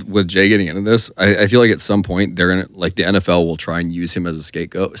feel like with Jay getting into this, I feel like at some point they're gonna like the NFL will try and use him as a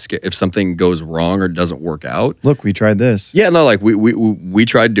scapegoat if something goes wrong or doesn't work out. Look, we tried this. Yeah, no, like we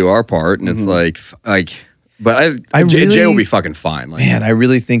tried to do our part, and it's like. But Jay will be fucking fine. Like, man, I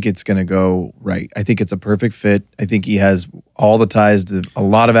really think it's going to go right. I think it's a perfect fit. I think he has all the ties to a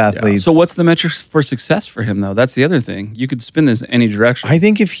lot of athletes. So what's the metrics for success for him, though? That's the other thing. You could spin this any direction. I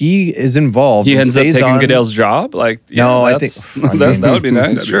think if he is involved, he ends up taking Goodell's job. Like, no, I think that would be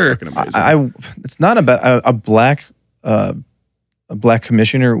nice. Sure, it's not about a black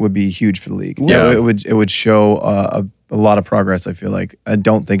commissioner would be huge for the league. Yeah, it would show a lot of progress. I feel like I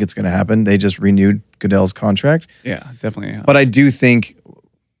don't think it's going to happen. They just renewed Goodell's contract. Yeah, definitely. Yeah. But I do think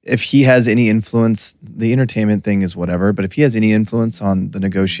if he has any influence, the entertainment thing is whatever. But if he has any influence on the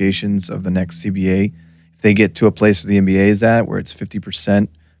negotiations of the next CBA, if they get to a place where the NBA is at, where it's 50%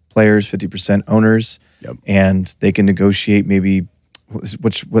 players, 50% owners, and they can negotiate maybe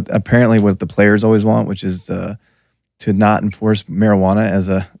what the players always want, which is to not enforce marijuana as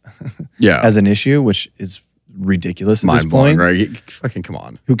as an issue, which is ridiculous at this point. Right? Fucking come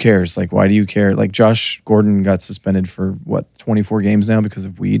on. Who cares? Like, why do you care? Like, Josh Gordon got suspended for 24 games now because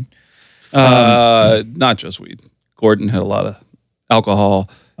of weed. Not just weed. Gordon had a lot of alcohol,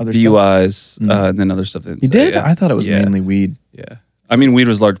 other DUIs, and then other stuff. He did? Yeah. I thought it was mainly weed. Yeah. I mean, weed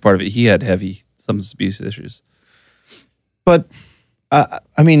was a large part of it. He had heavy substance abuse issues. But, I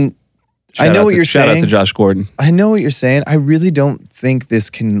mean, I know what you're saying. Shout out to Josh Gordon. I know what you're saying. I really don't think this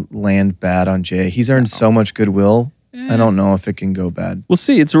can land bad on Jay. He's earned so much goodwill. I don't know if it can go bad. We'll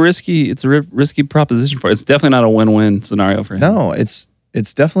see. It's a risky proposition for him. It's definitely not a win-win scenario for him. No, it's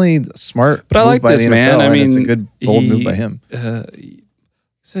definitely smart. But I like this, man. I mean, it's a good bold move by him. He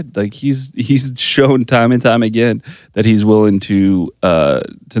said like he's shown time and time again that he's willing to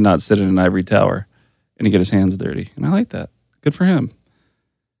not sit in an ivory tower and to get his hands dirty, and I like that. Good for him.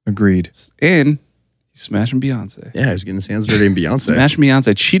 Agreed. And he's smashing Beyonce. Yeah, he's getting his hands dirty in Beyonce. Smashing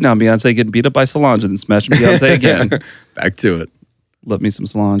Beyonce, cheating on Beyonce, getting beat up by Solange, and then smashing Beyonce again. Back to it. Love me some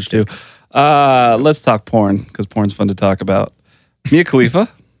Solange, too. Let's talk porn, because porn's fun to talk about. Mia Khalifa.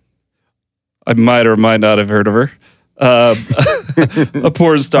 I might or might not have heard of her. A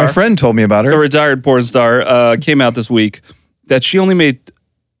porn star. My friend told me about her. A retired porn star came out this week that she only made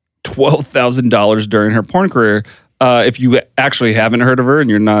 $12,000 during her porn career. If you actually haven't heard of her and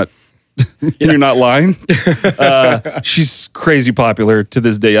you're not you're not lying, she's crazy popular to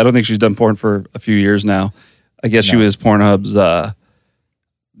this day. I don't think she's done porn for a few years now. I guess she was Pornhub's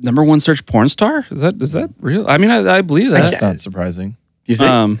 #1 search porn star. Is that real? I mean, I believe that. That's not surprising. You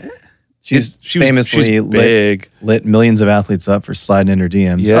think? She famously big. lit millions of athletes up for sliding in her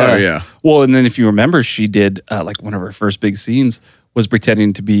DMs. Yeah. Oh, yeah. Well, and then if you remember, she did like one of her first big scenes was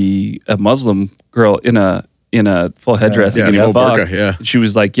pretending to be a Muslim girl in a full headdress and getting full fucked. burqa, yeah. She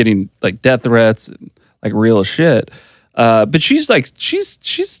was like getting like death threats and like real as shit. But she's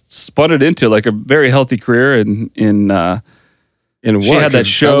spun it into like a very healthy career in what? She had that 'Cause it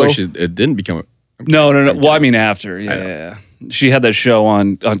show. sounds like it didn't become. No. Well, I mean after, yeah. She had that show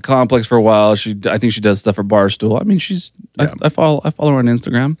on Complex for a while. I think she does stuff for Barstool. I mean, I follow her on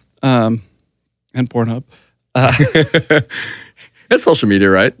Instagram and Pornhub. It's social media,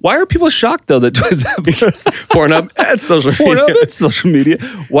 right? Why are people shocked though that Pornhub, it's social media. Pornhub? It's social media.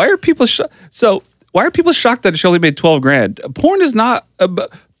 Why are people shocked? So why are people shocked that she only made $12,000? Porn is not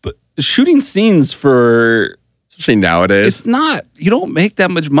shooting scenes for. Especially nowadays. It's not. You don't make that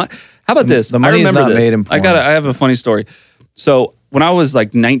much money. How about this? The money is not made in porn. I have a funny story. So when I was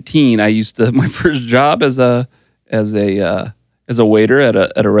like 19, I used to my first job as a waiter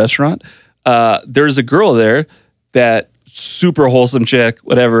at a restaurant. There's a girl there that super wholesome chick,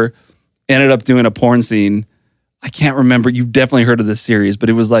 whatever, ended up doing a porn scene. I can't remember. You've definitely heard of this series, but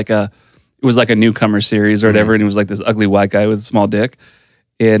it was like a newcomer series or whatever, and it was like this ugly white guy with a small dick.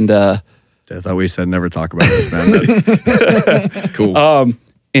 And I thought we said never talk about this, man. Cool.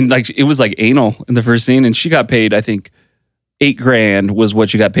 And like it was like anal in the first scene, and she got paid, I think, $8,000 was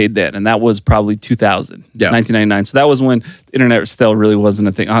what you got paid then, and that was probably 1999. So that was when the internet still really wasn't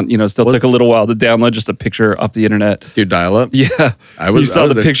a thing. Still took a little while to download just a picture off the internet. Dude, dial up. Yeah, you saw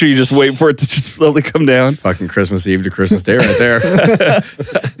the picture. You just wait for it to just slowly come down. Fucking Christmas Eve to Christmas Day, right there.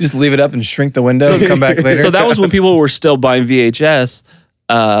 Just leave it up and shrink the window and come back later. So that was when people were still buying VHS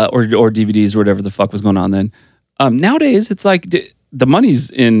or DVDs or whatever the fuck was going on then. Nowadays, it's like the money's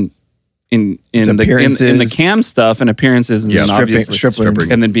in the cam stuff and appearances and then obviously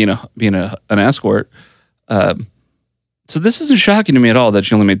stripping. and then being an escort. So this isn't shocking to me at all that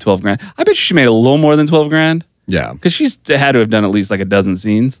she only made $12,000. I bet she made a little more than $12,000. Yeah, because she's had to have done at least like a dozen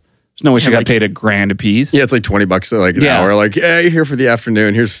scenes. There's no way she got paid $1,000 a piece. Yeah, it's like $20 like an hour. Like, you're here for the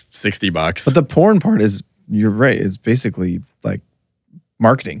afternoon. Here's $60. But the porn part is, you're right. It's basically like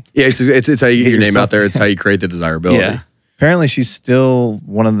marketing. Yeah, it's how you get your name out there. It's how you create the desirability. Yeah. Apparently, she's still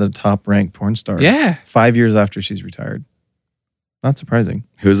one of the top ranked porn stars. Yeah. 5 years after she's retired. Not surprising.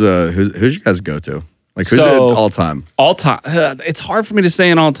 Who's you guys go to? Like, who's all time? All time. It's hard for me to say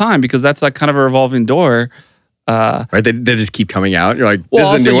in all time because that's like kind of a revolving door. Right? They just keep coming out. You're like,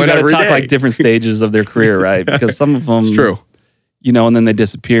 well, this is a new one every day. You got to talk like different stages of their career, right? Because some of them, it's true. And then they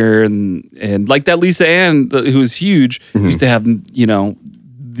disappear, and like that Lisa Ann, who's huge, used to have,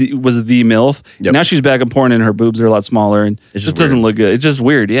 was the MILF. Yep. Now she's back in porn, and her boobs are a lot doesn't look good. It's just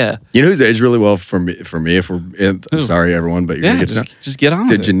weird, yeah. You know who's aged really well for me? If I'm sorry, everyone, but you're gonna get just get on.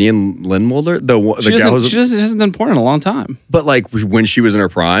 Did Janine Lindmulder, the gal she hasn't done porn in a long time. But like when she was in her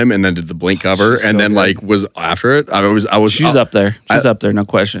prime, and then did the Blink cover, and then like was after it. I was. She's up there. She's up there, no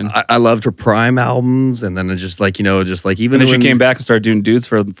question. I loved her prime albums, and then it just like even. And then she came back and started doing dudes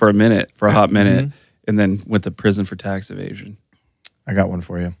for a hot minute, and then went to prison for tax evasion. I got one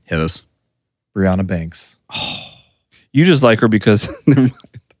for you. Hit us. Brianna Banks. Oh, you just like her because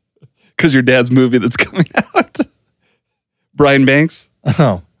your dad's movie that's coming out. Brian Banks.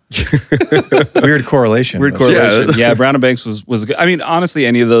 Oh. Weird correlation. Yeah, Brianna Banks was good. I mean, honestly,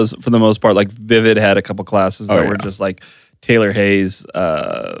 any of those for the most part, like Vivid had a couple classes that were just like Taylor Hayes.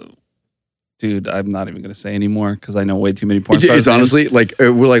 Dude, I'm not even going to say anymore because I know way too many porn stars. It's honestly like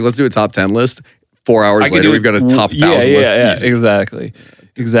we're like, let's do a top 10 list. 4 hours later, we've got a top 1,000 list. Yeah,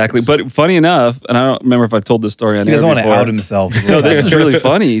 exactly. But funny enough, and I don't remember if I told this story on He doesn't want to out himself. No, this is really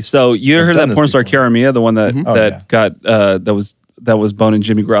funny. So you ever heard of that porn star Cara Mia, the one that that was boning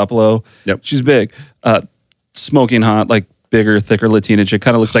Jimmy Garoppolo? Yep. She's big, smoking hot, like bigger, thicker Latina chick.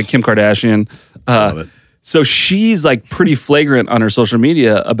 Kind of looks like Kim Kardashian. Love it. So she's like pretty flagrant on her social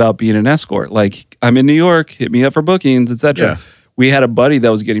media about being an escort. Like, I'm in New York, hit me up for bookings, etc. Yeah. We had a buddy that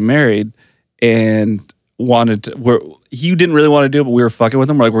was getting married and he didn't really want to do it, but we were fucking with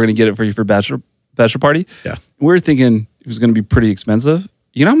him. We're like, we're going to get it for you for bachelor party. Yeah. We were thinking it was going to be pretty expensive.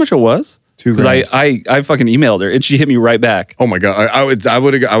 You know how much it was? Because I fucking emailed her and she hit me right back. Oh my God. I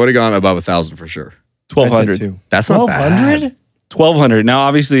would have gone above 1,000 for sure. 1,200. That's not bad. 1,200. Now,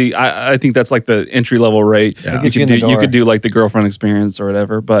 obviously, I think that's like the entry level rate. Yeah. You could do like the girlfriend experience or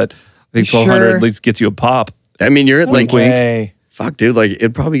whatever, but I think 1,200 at least gets you a pop. I mean, you're at like, Okay. fuck, dude. Like,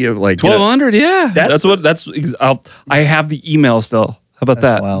 it'd probably give like 1,200. Yeah, I have the email still. How about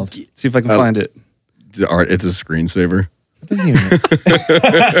that? Wild. See if I can find it. It's a screensaver. What does he even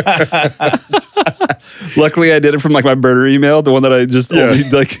Luckily, I did it from like my burner email, the one that I just only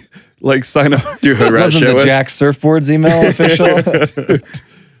like sign up. Dude, wasn't the Jack Surfboards email official?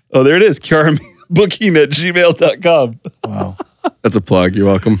 Oh, there it is. KiaraBooking@gmail.com. Wow. That's a plug. You're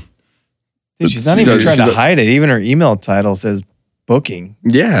welcome. Dude, she's not even trying to hide it. Even her email title says booking.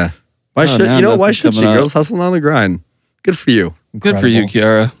 Yeah. Why should she? Girls hustling on the grind. Good for you. Good for you,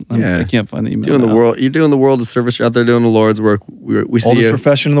 Kiara. Yeah. I can't find the email. You're doing the world a service. You're out there doing the Lord's work. We see Oldest you.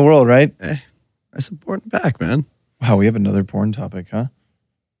 profession in the world, right? Hey, I support back, man. Wow, we have another porn topic, huh?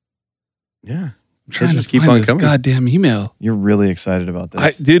 Yeah. I'm trying just to keep find on this coming. goddamn email. You're really excited about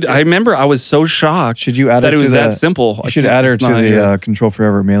this. I remember I was so shocked Should you add that her it to was the, that simple. You should add her to the Control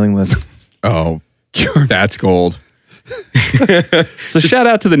Forever mailing list. Oh, that's gold. So shout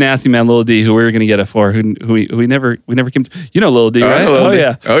out to the nasty man Lil D, who we were going to get it for, who we never came to. You know Lil D, right? Lil D.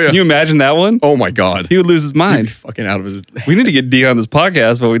 Yeah. Oh yeah. Can you imagine that one? Oh my God. He would lose his mind. Fucking out of his. We need to get D on this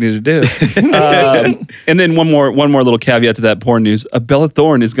podcast. What we need to do. And then one more little caveat to that porn news. Bella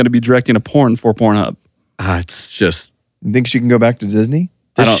Thorne is going to be directing a porn for Pornhub. It's just. You think she can go back to Disney?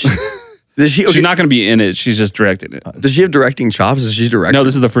 I don't. She's not going to be in it. She's just directing it. Does she have directing chops? Is she directing? No,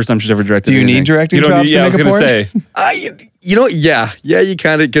 this is the first time she's ever directed. Do you anything. need directing chops to I make was a going to porn? say. You know, yeah, you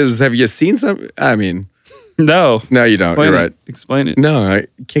kind of, because have you seen some? I mean, no, you don't. You're right. Explain it. No, I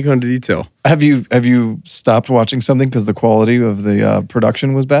can't go into detail. Have you stopped watching something because the quality of the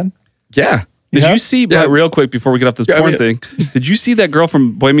production was bad? Yeah. Did you see, real quick before we get off this porn thing, did you see that girl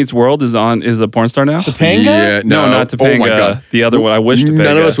from Boy Meets World is a porn star now? Topanga? Yeah, No, not Topanga. Oh my God. The other one. I wish Topanga.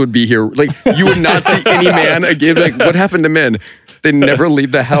 None of us would be here. Like, you would not see any man again. Like, what happened to men? They never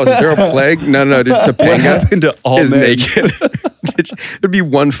leave the house. Is there a plague? No, dude. Topanga happened to all is men? naked. There'd be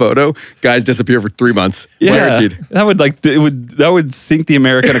one photo. Guys disappear for 3 months. Yeah, Guaranteed. that would sink the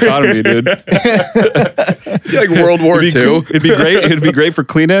American economy, dude. Like World War II. It'd be great. It'd be great for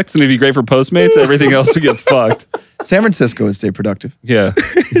Kleenex and it'd be great for Postmates. Everything else would get fucked. San Francisco would stay productive. Yeah,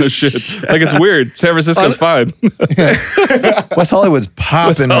 no shit. Like it's weird. San Francisco's fine. West Hollywood's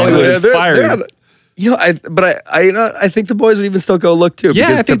popping. West Hollywood right is now. fired. I think the boys would even still go look too. Yeah,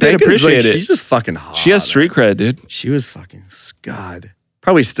 because I think they'd Topanga's, appreciate it. She's just fucking hot. She has street cred, dude. She was fucking God.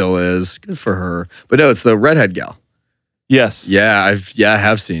 Probably still is. Good for her. But no, it's the redhead gal. Yes. Yeah, I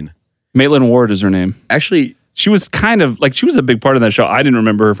have seen. Maitland Ward is her name. Actually, she was kind of like, she was a big part of that show. I didn't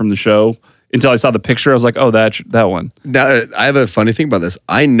remember her from the show until I saw the picture. I was like, oh, that one. now I have a funny thing about this.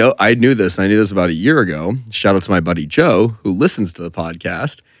 I knew this about a year ago. Shout out to my buddy Joe, who listens to the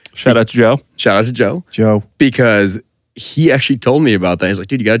podcast. Shout out to Joe. Shout out to Joe. Joe. Because he actually told me about that. He's like,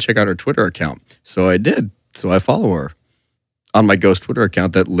 dude, you got to check out her Twitter account. So I did. So I follow her on my ghost Twitter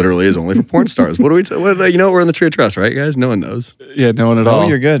account that literally is only for porn stars. What do we we're in the tree of trust, right, guys? No one knows. Yeah, no one at all. Oh,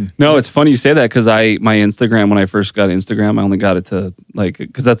 you're good. No, it's funny you say that because my Instagram, when I first got Instagram, I only got it to like,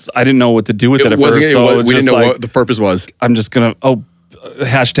 because I didn't know what to do with it at first. So we didn't know what the purpose was. I'm just going to,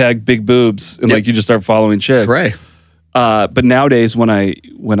 hashtag big boobs. And like you just start following chicks. Right. But nowadays when I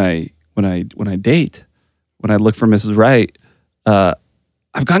date, when I look for Mrs. Right,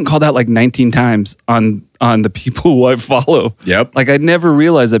 I've gotten called out like 19 times on the people who I follow. Yep. Like I never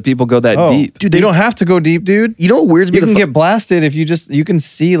realized that people go that deep. Dude, they don't have to go deep, dude. You know what weirds me? You can get blasted if you can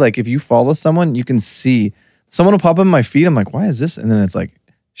see, like if you follow someone, you can see. Someone will pop up in my feed. I'm like, why is this? And then it's like,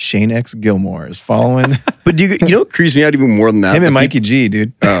 Shane X Gilmore is following. But you know what creeps me out even more than that? Him and Mikey G,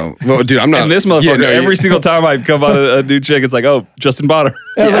 dude. Oh, well, dude, I'm not. And this motherfucker, every single time I come on a new chick, it's like, oh, Justin Bonner.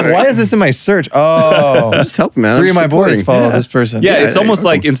 I was like, why is this in my search? Oh, I'm just helping, man. 3 of my boys follow this person. Yeah, it's almost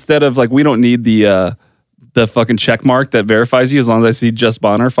like instead of like, we don't need the fucking check mark that verifies you. As long as I see Just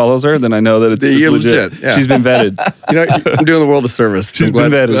Bonner follows her, then I know that it's legit. Yeah. She's been vetted. I'm doing the world a service. She's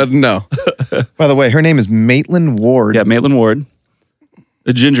been vetted. No. By the way, her name is Maitland Ward. Yeah, Maitland Ward.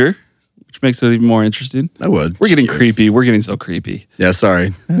 A ginger, which makes it even more interesting. I would. We're getting creepy. We're getting so creepy. Yeah,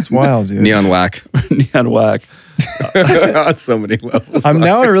 sorry. That's wild, dude. Neon whack. Neon whack. On so many levels. I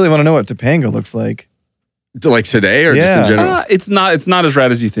really want to know what Topanga looks like. Like today or just in general? It's not as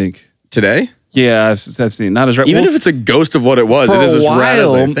rad as you think. Today? Yeah, I've seen not as rad. Even if it's a ghost of what it was, it is as rad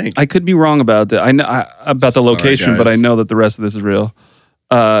as I think. I could be wrong about that. I know about the location, but I know that the rest of this is real.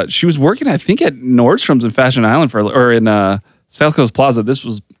 She was working, I think, at Nordstrom's in Fashion Island or in South Coast Plaza. This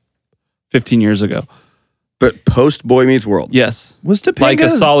was 15 years ago. But post Boy Meets World. Yes. Was Topanga Like a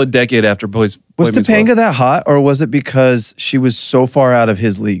solid decade after Boy was Meets World. Topanga that hot, or was it because she was so far out of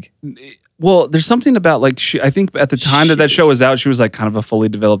his league? Well, there's something about like I think at the time that show was out, she was like kind of a fully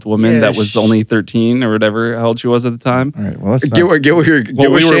developed woman that was only 13 or whatever how old she was at the time. All right, well, let's Get what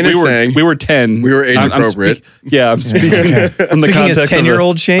Shane is saying. We were 10. We were age appropriate. I'm speaking from the context as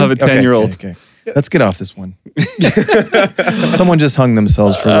 10-year-old Shane of a 10-year-old. Okay. Let's get off this one. Someone just hung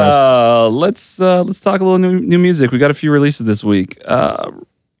themselves for this. Let's talk a little new music. We got a few releases this week. The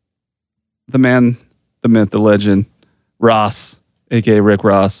man, the myth, the legend, Ross, aka Rick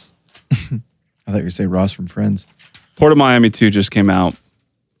Ross. I thought you were going to say Ross from Friends. Port of Miami 2 just came out.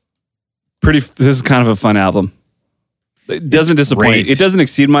 This is kind of a fun album. It doesn't disappoint. great. It doesn't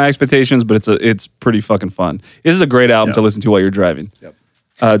exceed my expectations, but it's pretty fucking fun. This is a great album to listen to while you're driving. Yep.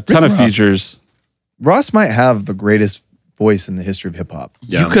 A ton of Ross. features. Ross might have the greatest voice in the history of hip hop.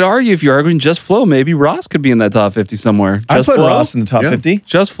 Yeah. You could argue if you're arguing just flow, maybe Ross could be in that top 50 somewhere. I Just put Flow? Ross in the top Yeah. 50.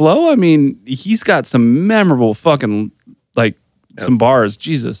 Just flow. I mean, he's got some memorable fucking like some bars.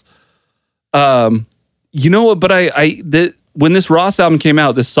 Jesus. You know what? But when this Ross album came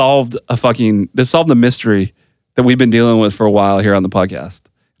out, this solved the mystery that we've been dealing with for a while here on the podcast.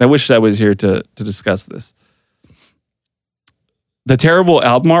 And I wish I was here to discuss this. The terrible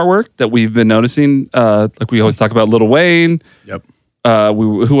album artwork that we've been noticing, like we always talk about Lil Wayne. Yep.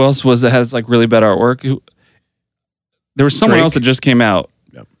 Who else was that has like really bad artwork? There was someone Drake. else that just came out.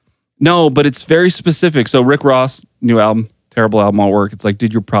 Yep. No, but it's very specific. So Rick Ross, new album, terrible album artwork. It's like,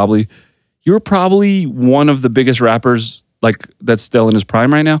 dude, you're probably one of the biggest rappers like that's still in his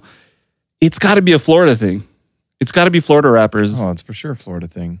prime right now. It's got to be a Florida thing. It's got to be Florida rappers. Oh, it's for sure a Florida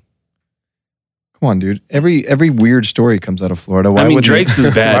thing. Come on, dude. Every weird story comes out of Florida. Why I mean, would Drake's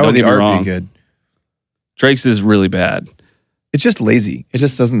is bad. Why Don't would the get me art wrong. be good? Drake's is really bad. It's just lazy. It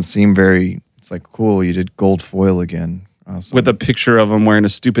just doesn't seem very. It's like, cool, you did gold foil again. Awesome. With a picture of him wearing a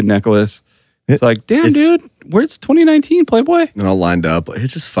stupid necklace. It's like, damn, it's- dude, where's 2019, Playboy? And all lined up.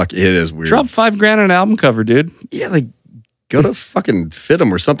 It's just it is weird. Drop $5,000 on an album cover, dude. Yeah, like go to fucking Fit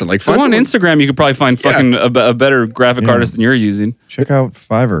 'em or something. Like Go find on someone- Instagram, you could probably find fucking a better graphic artist than you're using. Check out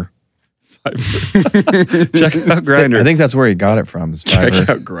Fiverr. Check out Grindr. I think that's where he got it from. Is Check Fiverr.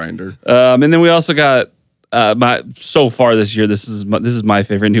 out Grinder. And then we also got so far this year. This is my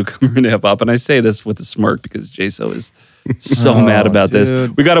favorite newcomer in hip hop, and I say this with a smirk because J-So is so mad about this.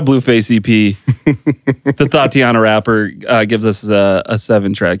 dude. We got a Blueface EP. The Tatiana rapper gives us a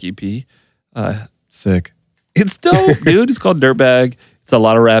 7-track EP. Sick. It's dope, dude. It's called Dirtbag. It's a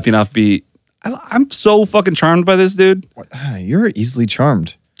lot of rapping off beat. I'm so fucking charmed by this, dude. You're easily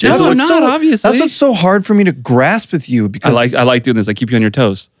charmed. No, I'm not, obviously. That's what's so hard for me to grasp with you because I like doing this. I keep you on your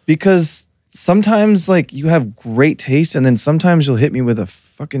toes. because sometimes like you have great taste and then sometimes you'll hit me with a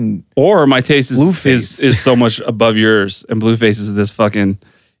fucking Or my taste Blueface. is so much above yours, and Blueface is this fucking.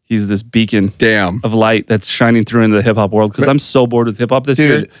 He's this beacon Damn. of light that's shining through into the hip hop world because I'm so bored with hip hop this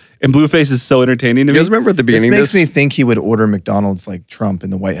year, Dude. and Blueface is so entertaining to You me. guys remember at the this beginning makes of me this? think he would order McDonald's like Trump in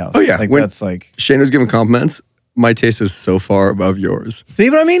the White House. Oh, yeah. Like When- that's like Shane was giving compliments. My taste is so far above yours. see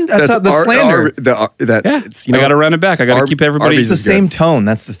what I mean? That's how the our- slander. Yeah, it's, I got to run it back. I got to keep everybody. It's the is good. same tone.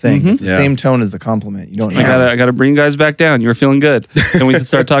 That's the thing. It's the Yeah. same tone as the compliment. You don't. I gotta bring you guys back down. You were feeling good. Then we can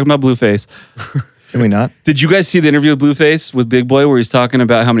start talking about Blueface. Can we not? Did you guys see the interview with Blueface with Big Boy where he's talking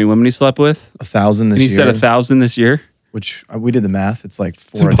about how many women he slept with? 1,000 this And he year. said 1,000 this year. Which we did the math. It's like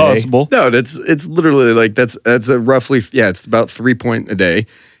It's 4 a day. impossible. No, it's literally like that's a roughly it's about 3 point a day.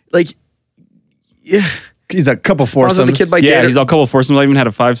 Like yeah. He's a couple Sponsor foursomes. the kid by Yeah, Gator. he's all couple foursomes. I even had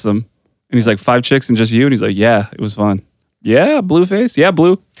a 5-some. And he's like 5 chicks and just you. And he's like, yeah, it was fun. Yeah, Blueface. Yeah,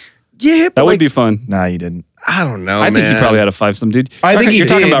 Blue. Yeah, but That like, would be fun. Nah, you didn't. I don't know. I think he probably had a 5-some, dude. I think he you're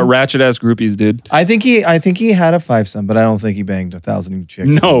talking did. about ratchet ass groupies, dude. I think he had a 5-some, but I don't think he banged 1,000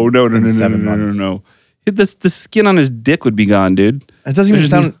 chicks. No. in 7 months. The skin on his dick would be gone, dude. That doesn't even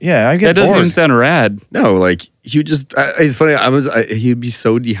sound. Yeah, I That get doesn't bored. even sound rad. No, like he would just. It's funny. He'd be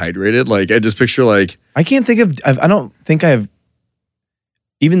so dehydrated. Like I just picture like I can't think of. I don't think I've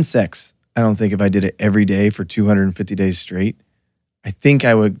even sex. I don't think if I did it every day for 250 days straight, I think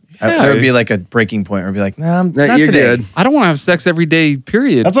I would. Yeah. There would be like a breaking point where I'd be like, nah, nah, not you're today. good. I don't want to have sex every day,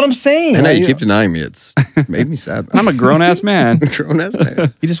 period. That's what I'm saying. I know you keep denying me. It's made me sad. I'm a grown ass man. grown ass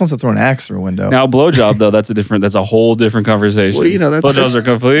man. He just wants to throw an axe through a window. Now, blowjob though, that's a whole different conversation. Well, you know, that's- blowjobs are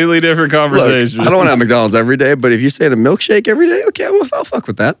completely different Look, conversations. I don't want to have McDonald's every day, but if you say a milkshake every day, okay, well, I'll fuck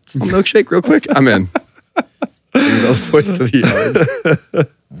with that. Small milkshake real quick. I'm in. Brings all the boys to the yard.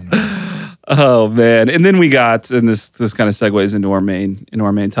 Oh man! And then we got, and this kind of segues into our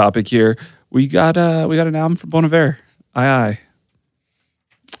main topic here. We got an album from Bon Iver. Aye.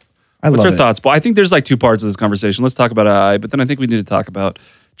 What's love our it. thoughts? Well, I think there's like two parts of this conversation. Let's talk about I, but then I think we need to talk about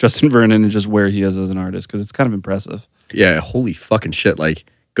Justin Vernon and just where he is as an artist because it's kind of impressive. Yeah, holy fucking shit. Like,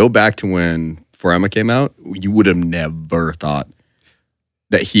 go back to when Forever came out. You would have never thought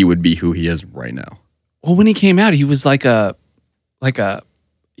that he would be who he is right now. Well, when he came out, he was like an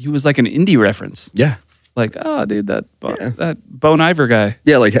indie reference. Yeah. Like, oh, dude, that Bon Iver guy.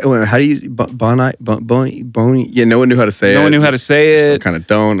 Yeah, like, how do you, yeah, no one knew how to say it. No one knew how to say Still it. kind of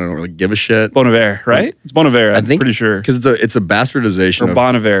don't. I don't really give a shit. Bon Iver, right? It's Bon Iver, I'm pretty sure. Because it's a bastardization Or of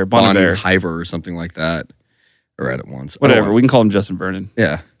Bon Iver. Bon Iver or something like that. I read it once. Whatever, we can call him Justin Vernon.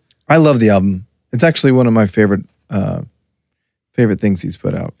 Yeah. I love the album. It's actually one of my favorite things he's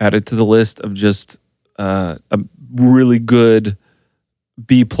put out. Added to the list of just a really good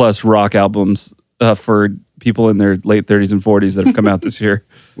B+ rock albums for people in their late 30s and 40s that have come out this year,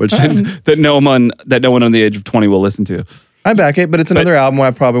 Which that no one on the age of 20 will listen to. I back it, but it's another album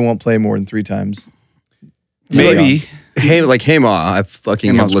I probably won't play more than 3 times. Maybe. Hey Ma, I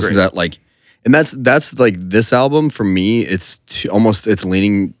fucking Hey have Ma's listened great. to that. Like, and that's like this album for me. It's it's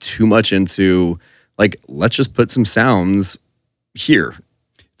leaning too much into like, let's just put some sounds here.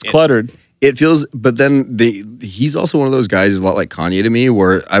 It's cluttered. It feels, but then he's also one of those guys, a lot like Kanye to me,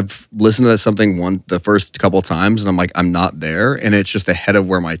 where I've listened to something the first couple times and I'm like, I'm not there. And it's just ahead of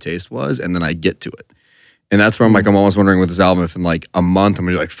where my taste was. And then I get to it. And that's where I'm like, I'm almost wondering with this album, if in like a month, I'm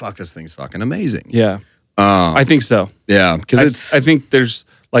gonna be like, fuck, this thing's fucking amazing. Yeah. I think so. Yeah. Because I think there's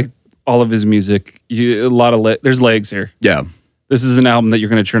like all of his music, a lot of, there's legs here. yeah. This is an album that you're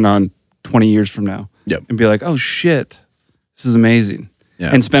going to turn on 20 years from now. Yep. And be like, oh shit, this is amazing. Yeah.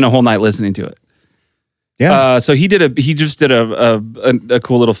 And spend a whole night listening to it. Yeah. So he just did a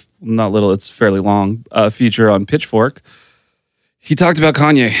cool little, not little, it's fairly long feature on Pitchfork. He talked about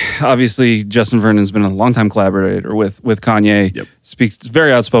Kanye. Obviously, Justin Vernon's been a longtime collaborator with Kanye. Yep. Speaks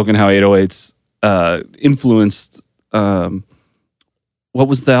very outspoken how 808s influenced. What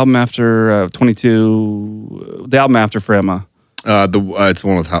was the album after 22? The album after Frema. It's the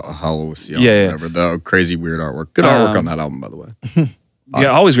one with Hollow Seal. Yeah. Whatever. The crazy weird artwork. Good artwork on that album, by the way.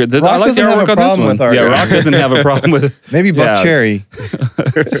 Yeah, always great. I Rock like the doesn't have artwork a on this problem one. with art. Yeah, Rock doesn't have a problem with Maybe Buck Yeah. Cherry.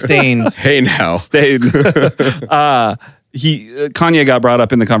 Stains. Hey now. stayed. Kanye got brought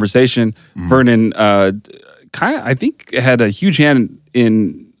up in the conversation. Vernon I think had a huge hand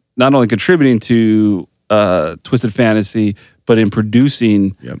in not only contributing to Twisted Fantasy, but in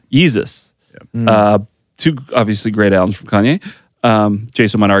producing Yeezus. Two obviously great albums from Kanye.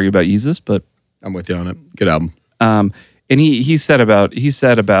 Jason might argue about Yeezus, but I'm with you on it. Good album. and he said about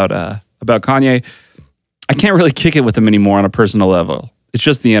Kanye, I can't really kick it with him anymore on a personal level. It's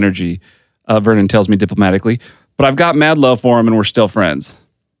just the energy. Vernon tells me diplomatically, but I've got mad love for him, and we're still friends.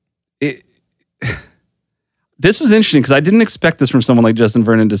 This was interesting because I didn't expect this from someone like Justin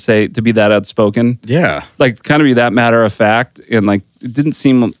Vernon to be that outspoken. Yeah. Like kind of be that matter of fact, and like it didn't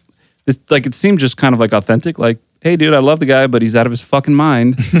seem it seemed just kind of like authentic. Like, hey, dude, I love the guy, but he's out of his fucking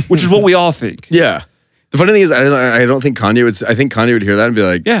mind, which is what we all think. Yeah. The funny thing is, I don't think Kanye would. I think Kanye would hear that and be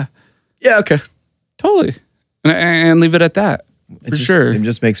like, Yeah, okay. totally, and leave it at that for sure. It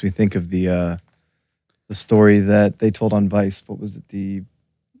just makes me think of the story that they told on Vice. What was it? The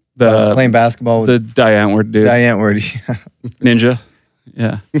playing basketball with the Die Antwoord dude, Die Antwoord. Ninja.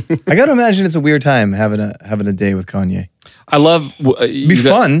 Yeah, I got to imagine it's a weird time having a day with Kanye. I love. It'd be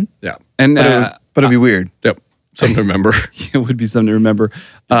fun, Yeah. and but it'd be weird. Yep. Something to remember. it would be something to remember.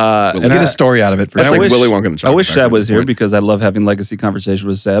 And get a story out of it for That's sure. like Willy Wonka and the I Chocolate wish Factory Seb at was this here point. because I love having legacy conversation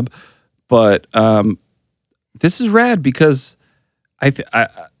with Seb. But this is rad because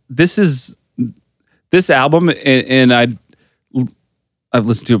this album, and I've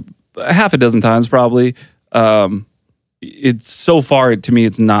listened to it a half a dozen times probably. It's so far to me,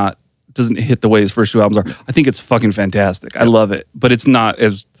 doesn't hit the way his first two albums are. I think it's fucking fantastic. I love it, but it's not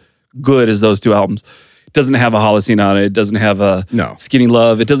as good as those two albums. It doesn't have a Holocene on it. It doesn't have a Skinny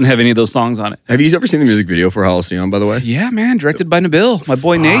Love. It doesn't have any of those songs on it. Have you ever seen the music video for Halcyon, by the way? Yeah, man, directed by Nabil. My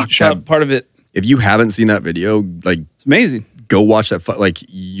boy Nate shot part of it. If you haven't seen that video, like, It's amazing. go watch that. Like,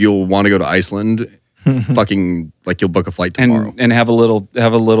 you'll want to go to Iceland. Fucking, like, you'll book a flight tomorrow. And have a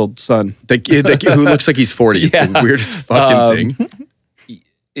little son. The kid who looks like he's 40. It's the weirdest fucking thing.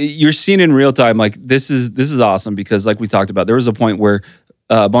 You're seeing in real time, like this is awesome because, like we talked about, there was a point where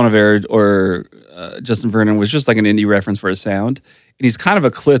Bon Iver or Justin Vernon was just like an indie reference for a sound, and he's kind of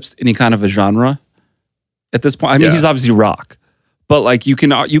eclipsed any kind of a genre at this point. I mean, he's obviously rock, but like you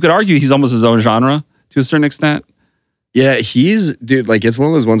could argue he's almost his own genre to a certain extent. Yeah, dude, like, it's one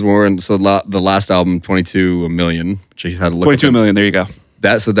of those ones where, the last album, 22 million, which I had to look 22 million. There you go.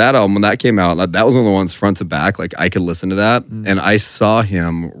 that album when that came out, that was one of the ones front to back. Like I could listen to that, and I saw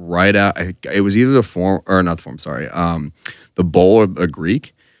him right out. It was either the Bowl or the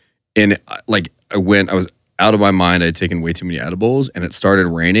Greek, and like I was out of my mind. I had taken way too many edibles, and it started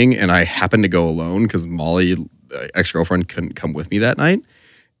raining, and I happened to go alone because Molly, ex-girlfriend, couldn't come with me that night.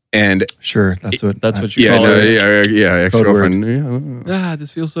 And sure, that's what you call it. Yeah, ex-girlfriend.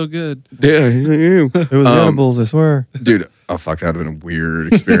 This feels so good. Yeah, it was edibles, I swear. Dude, oh fuck, that would have been a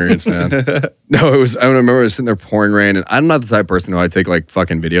weird experience, man. No, it was. I remember I was sitting there pouring rain, and I'm not the type of person who I take like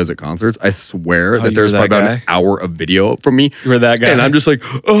fucking videos at concerts. I swear that there's probably about an hour of video from me. You were that guy, and I'm just like,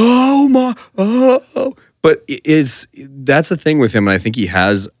 oh my, oh. But that's the thing with him, and I think he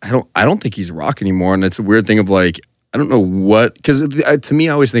has. I don't think he's rock anymore, and it's a weird thing of like. I don't know what, because to me,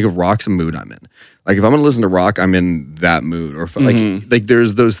 I always think of rock's a mood I'm in. Like if I'm gonna listen to rock, I'm in that mood, or like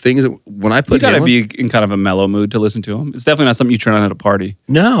there's those things that when I put. You gotta be in kind of a mellow mood to listen to them. It's definitely not something you turn on at a party.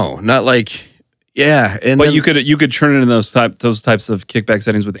 No, not like and but you could turn it in those types of kickback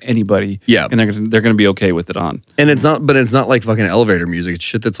settings with anybody. Yeah, and they're gonna be okay with it on. And it's not like fucking elevator music. It's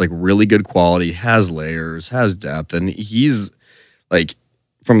shit that's like really good quality, has layers, has depth, and he's like.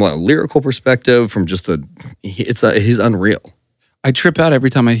 From a lyrical perspective, from just he's unreal. I trip out every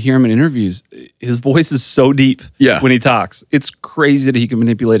time I hear him in interviews. His voice is so deep when he talks. It's crazy that he can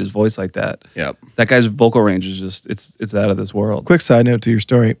manipulate his voice like that. Yep. That guy's vocal range is just, it's out of this world. Quick side note to your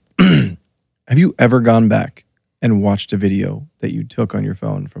story. Have you ever gone back and watched a video that you took on your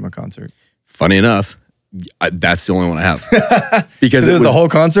phone from a concert? Funny enough, that's the only one I have. Because it was a whole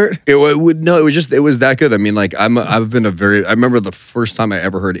concert? It was that good. I mean, like I remember the first time I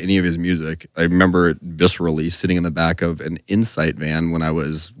ever heard any of his music. I remember it viscerally sitting in the back of an Insight van when I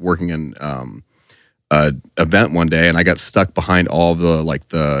was working in an event one day, and I got stuck behind all of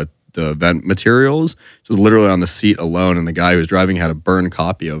the event materials. Just literally on the seat alone, and the guy who was driving had a burned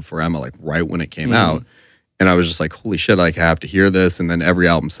copy of For Emma like right when it came out. And I was just like, holy shit, like I have to hear this. And then every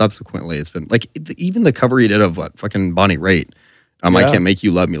album subsequently, it's been like, even the cover he did of fucking Bonnie Raitt, I Can't Make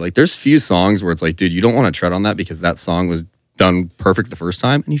You Love Me. Like there's few songs where it's like, dude, you don't want to tread on that because that song was done perfect the first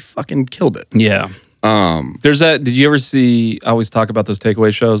time and he fucking killed it. Yeah. There's that, did you ever see, I always talk about those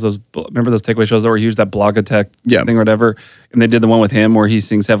takeaway shows, remember those takeaway shows that were huge, that Blog-a-Tech thing or whatever? And they did the one with him where he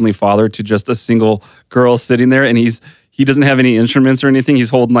sings Heavenly Father to just a single girl sitting there, and he doesn't have any instruments or anything.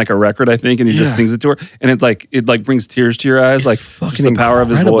 He's holding like a record, I think, and he just sings it to her. And it brings tears to your eyes, like just the power of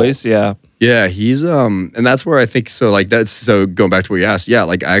his voice. Yeah. Yeah, he's and that's where I think so going back to what you asked,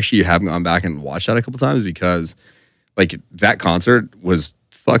 like I actually have gone back and watched that a couple times because like that concert was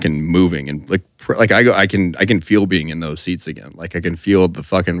fucking moving, and like I can feel being in those seats again. Like I can feel the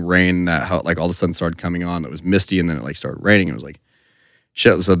fucking rain that how like all of a sudden started coming on. It was misty and then it like started raining. It was like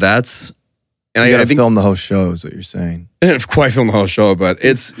shit. So that's and I think film the whole show is what you're saying. I didn't quite film the whole show, but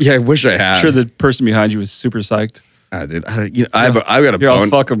it's I wish I had. I'm sure the person behind you was super psyched. Dude, I've got a bone.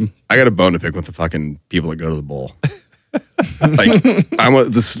 Fuck them. I got a bone to pick with the fucking people that go to the bowl. Like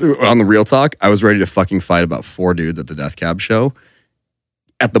on the real talk, I was ready to fucking fight about 4 dudes at the Death Cab show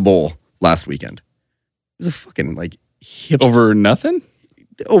at the bowl last weekend. It was a fucking like hipster. Over nothing?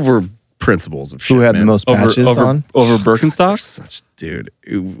 Over principles of shit. Who had the most patches on? Over Birkenstocks? Such dude.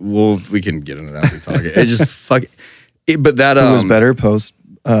 We can get into that when we talk. It just fuck. But that who was better post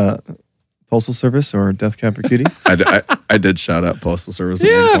Postal Service or Death Cab for Cutie? I did shout out Postal Service.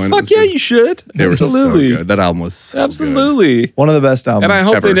 At one point. Fuck yeah, you should. They were so good. That album was so good. One of the best albums. And I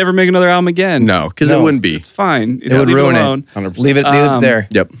hope they never make another album again. No, because it wouldn't be. It's fine. It would ruin it. 100%. Leave it there.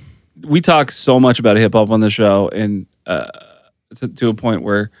 Yep. We talk so much about hip hop on the show, and to a point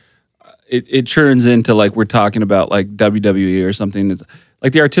where it turns into like we're talking about like WWE or something. It's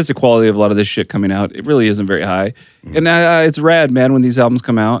like the artistic quality of a lot of this shit coming out, it really isn't very high. And it's rad, man, when these albums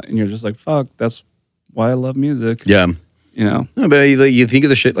come out and you're just like, fuck, that's why I love music. Yeah. You know? No, but you think of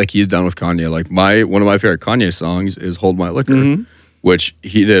the shit like he's done with Kanye. Like one of my favorite Kanye songs is Hold My Liquor, which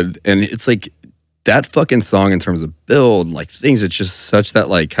he did. And it's like that fucking song in terms of build, like things, it's just such that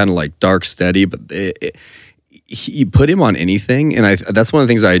like kind of like dark, steady, but you put him on anything. And that's one of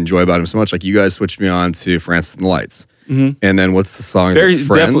the things I enjoy about him so much. Like you guys switched me on to Francis and the Lights. And then what's the song?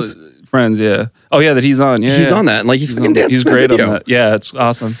 Friends? Friends, yeah. Oh, yeah, that he's on. Yeah, he's on that. And like, he's great on that. Yeah, it's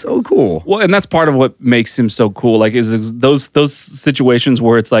awesome. So cool. Well, and that's part of what makes him so cool. Like, is those situations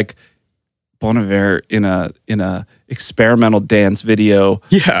where it's like Bon Iver in a experimental dance video.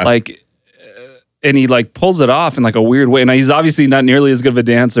 Yeah. Like, and he like pulls it off in like a weird way. And he's obviously not nearly as good of a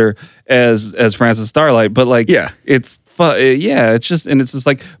dancer as Francis Starlight, but like, it's fun. Yeah, it's just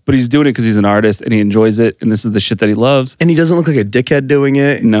like, but he's doing it because he's an artist and he enjoys it, and this is the shit that he loves. And he doesn't look like a dickhead doing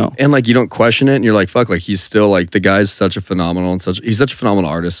it. No, and like you don't question it, and you're like, fuck, like he's still like the guy's such a phenomenal he's such a phenomenal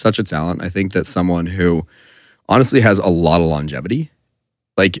artist, such a talent. I think that someone who honestly has a lot of longevity,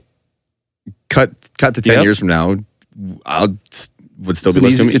 like cut to 10 years from now, would still be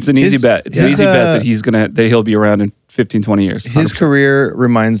listening. It's an easy bet. It's an easy bet that he'll be around in 15, 20 years. 100%. His career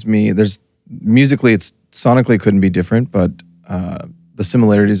reminds me, musically, it's sonically couldn't be different, but the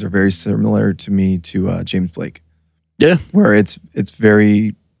similarities are very similar to me to James Blake. Yeah. Where it's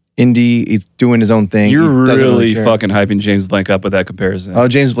very indie, he's doing his own thing. You're really fucking hyping James Blake up with that comparison. Oh,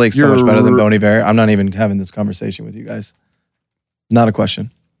 James Blake's so much better than Bon Iver. I'm not even having this conversation with you guys. Not a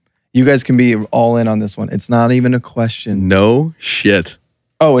question. You guys can be all in on this one. It's not even a question. No shit.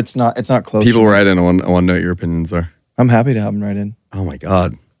 Oh, it's not close. People write in. I want to know what your opinions are. I'm happy to have them write in. Oh my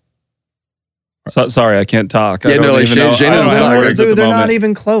God. Sorry, I can't talk. Yeah, no, like Shane they're not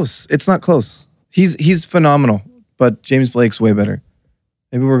even close. It's not close. He's phenomenal, but James Blake's way better.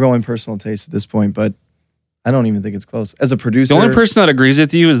 Maybe we're going personal taste at this point, but I don't even think it's close. As a producer, the only person that agrees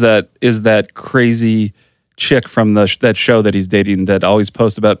with you is that crazy chick from that show that he's dating that always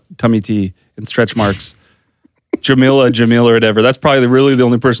posts about tummy tea and stretch marks. Jamila or whatever. That's probably really the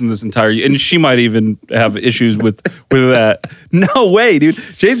only person in this entire, and she might even have issues with that. No way, dude.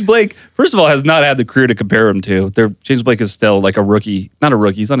 James Blake, first of all, has not had the career to compare him to. James Blake is still like a rookie. Not a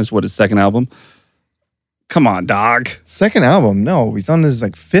rookie. He's on his second album. Come on, dog. Second album? No, he's on his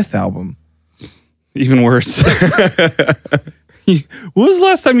like fifth album. Even worse. When was the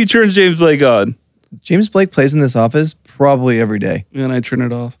last time you turned James Blake on? James Blake plays in this office probably every day. And I turn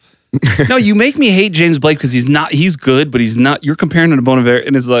it off. No, you make me hate James Blake because he's good, but he's not. You're comparing him to Bon Iver,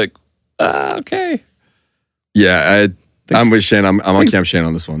 and it's like, okay. Yeah, I'm with Shane. I'm on Camp Shane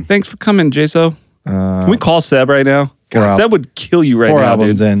on this one. Thanks for coming, Jaso. Can we call Seb right now? Seb would kill you right now. 4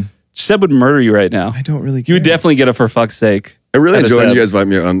 albums in. Seb would murder you right now. I don't really care. You would definitely get a for fuck's sake. I really enjoy when you guys invite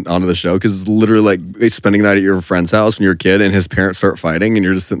me onto the show because it's literally like spending a night at your friend's house when you're a kid and his parents start fighting and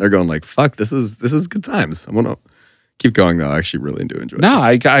you're just sitting there going like, fuck, this is good times. I want to keep going though. I actually really do enjoy this. No,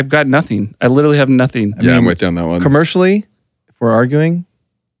 I've got nothing. I literally have nothing. I mean, I'm with you on that one. Commercially, if we're arguing,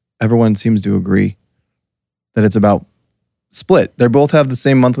 everyone seems to agree that it's about split. They both have the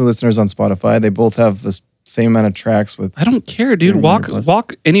same monthly listeners on Spotify. They both have the same amount of tracks with. I don't care, dude.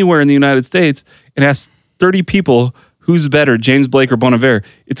 Walk anywhere in the United States and ask 30 people who's better, James Blake or Bon Iver.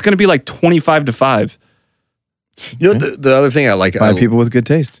 It's going to be like 25-5. You know, the other thing I like... 5 people with good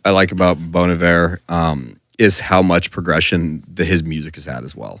taste. I like about Bon Iver is how much progression his music has had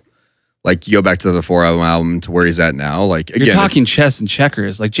as well. Like, you go back to the 4-album to where he's at now. Like, again, you're talking chess and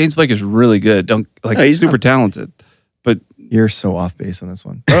checkers. Like, James Blake is really good. He's super talented. But you're so off base on this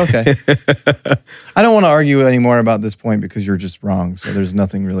one. But okay. I don't want to argue anymore about this point because you're just wrong. So there's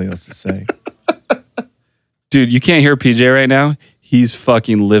nothing really else to say. Dude, you can't hear PJ right now. He's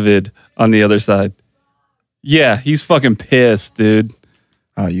fucking livid on the other side. Yeah, he's fucking pissed, dude.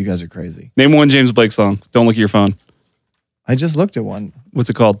 Oh, you guys are crazy. Name one James Blake song. Don't look at your phone. I just looked at one. What's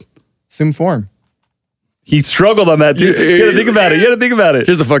it called? Assume Form. He struggled on that, dude. You gotta think about it.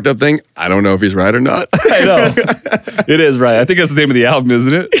 Here's the fucked up thing. I don't know if he's right or not. I know. It is right. I think that's the name of the album,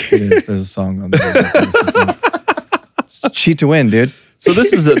 isn't it? It is. There's a song on there. Cheat to win, dude. So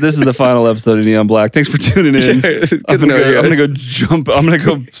this is the final episode of Neon Black. Thanks for tuning in. I'm gonna go jump. I'm gonna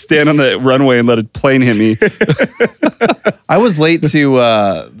go stand on the runway and let a plane hit me. I was late to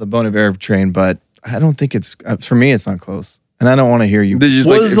the Bon Iver train, but I don't think it's for me. It's not close, and I don't want to hear you. Just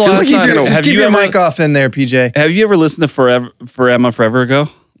keep your mic off in there, PJ. Have you ever listened to Forever Ago?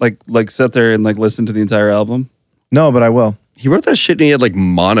 Like sit there and like listen to the entire album? No, but I will. He wrote that shit and he had like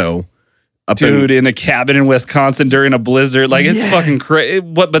mono. In a cabin in Wisconsin during a blizzard, like it's fucking crazy.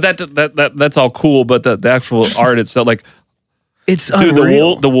 But that's all cool. But the actual art itself, like it's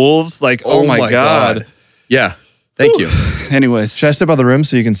unreal. The wolves, like oh my god. Yeah, thank you. Anyways, should I step out of the room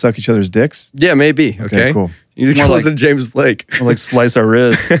so you can suck each other's dicks? Yeah, maybe. Okay, cool. You just call us James Blake. Or like slice our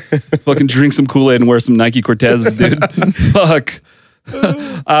wrists, fucking drink some Kool-Aid and wear some Nike Cortezes, dude. Fuck.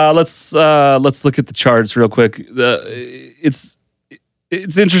 Let's look at the charts real quick.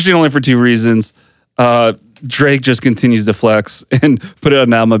 It's interesting only for 2 reasons. Drake just continues to flex and put it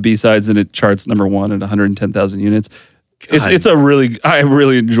on Alma B-sides and it charts #1 at 110,000 units. I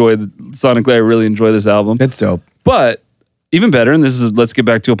really enjoy sonically. I really enjoy this album. It's dope. But even better, and let's get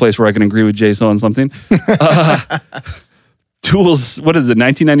back to a place where I can agree with Jason on something. Tool's, what is it,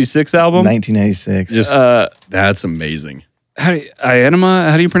 1996 album? 1996. Just that's amazing.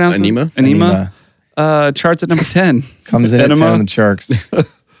 Anima? How do you pronounce it? Anima. charts at number 10. Comes in at 10 Enema. on the charts.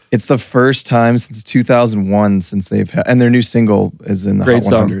 It's the first time since 2001 since they've had, and their new single is in the Great Hot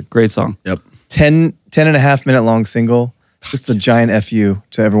song. 100. Great song. Yep. 10 and a half minute long single. Just a giant FU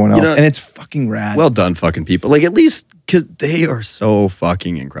to everyone else. And it's fucking rad. Well done, fucking people. Like, at least because they are so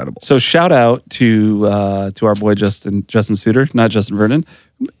fucking incredible. So shout out to our boy Justin Suter, not Justin Vernon.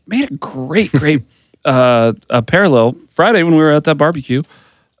 Made a great a parallel Friday when we were at that barbecue.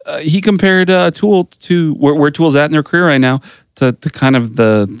 He compared Tool to where Tool's at in their career right now to kind of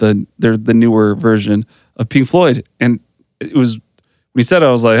the newer version of Pink Floyd. And it was when he said it,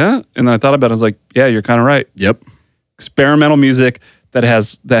 I was like, huh? And then I thought about it, I was like, yeah, you're kind of right. Yep. Experimental music that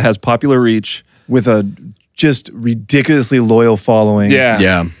has popular reach with a just ridiculously loyal following.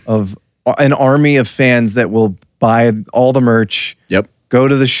 Yeah. Of an army of fans that will buy all the merch. Yep. Go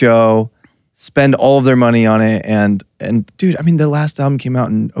to the show, spend all of their money on it, and dude, I mean, the last album came out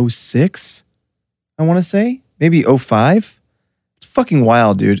in 06, I want to say, maybe 05. It's fucking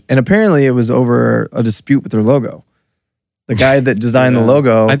wild, dude. And apparently, it was over a dispute with their logo. The guy that designed the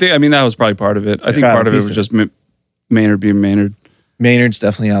logo, I think that was probably part of it. I think part of it was just Maynard being Maynard. Maynard's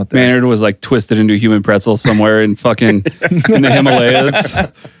definitely out there. Maynard was like twisted into a human pretzel somewhere in fucking in the Himalayas.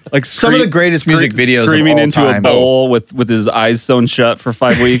 Like Some of the greatest music videos of screaming all into time. a bowl with his eyes sewn shut for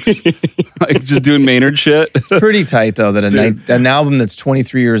 5 weeks, like just doing Maynard shit. It's pretty tight though that an album that's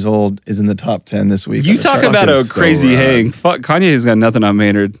 23 years old is in the top 10 this week. You talk about a so crazy rad. hang. Fuck, Kanye's got nothing on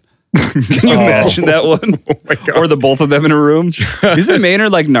Maynard. Can you imagine that one? Or the both of them in a room? Isn't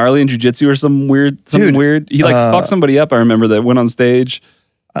Maynard like gnarly in jiu-jitsu or something weird? He like fucked somebody up, I remember, that went on stage.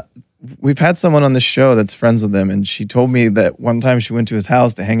 We've had someone on the show that's friends with him, and she told me that one time she went to his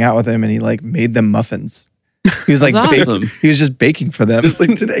house to hang out with him, and he like made them muffins. He was like, That's awesome. he was just baking for them. Just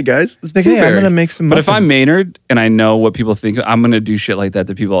like today, guys. It's like, hey, I'm gonna make some But muffins. if I'm Maynard and I know what people think, I'm gonna do shit like that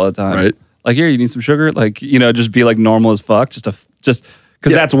to people all the time. Right. Like, here, you need some sugar? Like, just be like normal as fuck. Just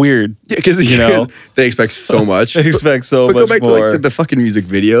because that's weird. Yeah, because they expect so much. They expect so But much go back more. to like the fucking music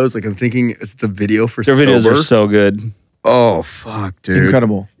videos. Like, I'm thinking, is the video for Their videos Sober? are so good. Oh, fuck, dude.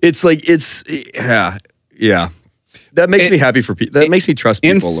 Incredible. It's like, yeah. That makes me happy for people. That makes me trust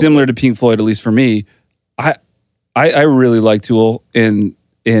people. And a little similar to Pink Floyd, at least for me, I really like Tool, and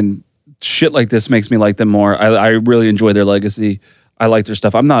shit like this makes me like them more. I really enjoy their legacy. I like their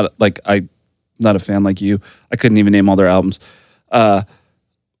stuff. I'm not a fan like you. I couldn't even name all their albums.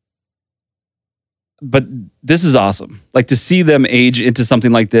 But this is awesome. Like, to see them age into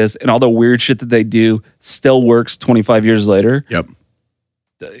something like this and all the weird shit that they do still works 25 years later. Yep.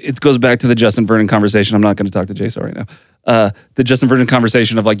 It goes back to the Justin Vernon conversation. I'm not going to talk to Jason right now. The Justin Vernon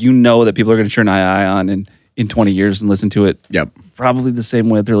conversation of like, that people are going to turn eye on in 20 years and listen to it. Yep. Probably the same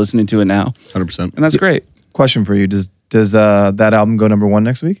way that they're listening to it now. 100%. And that's great. Question for you: Does that album go number 1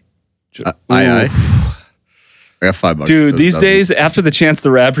 next week? I got $5. Dude, these days, after the Chance the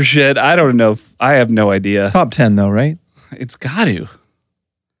Rapper shit, I don't know. I have no idea. Top 10 though, right? It's got to.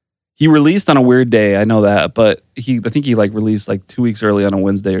 He released on a weird day. I know that. But I think he like released like 2 weeks early on a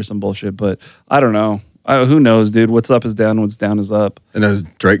Wednesday or some bullshit. But I don't know. Who knows, dude? What's up is down. What's down is up. And is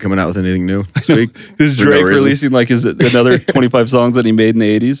Drake coming out with anything new this week? Is For no Drake reason? releasing like another 25 songs that he made in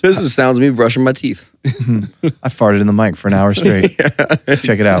the 80s? This is sounds of me brushing my teeth. I farted in the mic for an hour straight.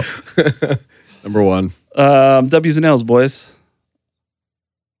 Check it out. Number 1. W's and L's, boys.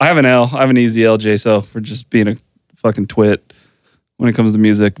 I have an L. I have an easy L, J-So, for just being a fucking twit when it comes to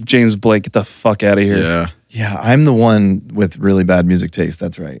music. James Blake, get the fuck out of here. Yeah. Yeah, I'm the one with really bad music taste.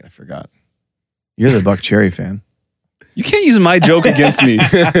 That's right. I forgot. You're the Buck Cherry fan. You can't use my joke against me.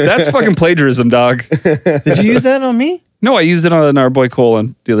 That's fucking plagiarism, dog. Did you use that on me? No, I used it on our boy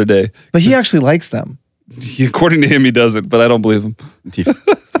Colin the other day. But he actually likes them. According to him, he doesn't, but I don't believe him. Dude,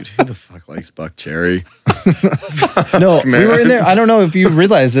 who the fuck likes Buck Cherry? No, we were in there. I don't know if you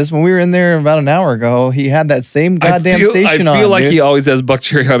realize this. When we were in there about an hour ago, he had that same goddamn station on. I feel like dude. he always has Buck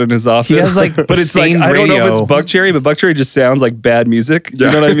Cherry on in his office. He has like, but it's like, I don't know if it's Buck Cherry, but Buck Cherry just sounds like bad music.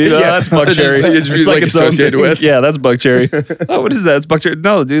 You know what I mean? Oh, that's Buck Cherry. It's just like its own associated thing. with. Yeah, that's Buck Cherry. Oh, what is that? It's Buck Cherry.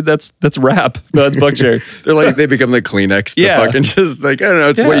 No, dude, that's rap. No, that's Buck Cherry. They're like, they become the Kleenex to fucking just like, I don't know,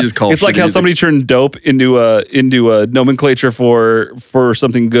 it's what you just call It's like shitty how music. somebody turned dope into a nomenclature for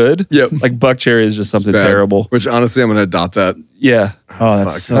something good. Yep. Like Buck Cherry is just something Bad. terrible. Which honestly, I'm going to adopt that. Yeah. Oh,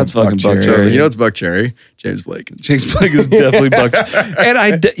 that's Fuck. so That's fucking Buck Cherry. Cherry. You know it's Buck Cherry? James Blake. James Blake is definitely Buck Cherry.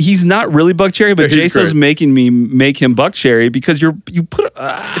 And he's not really Buck Cherry, but He's Jason's great. making me make him Buck Cherry because you put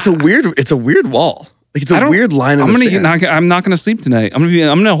It's a weird wall. Like it's a weird line in the sand. I'm not gonna sleep tonight. I'm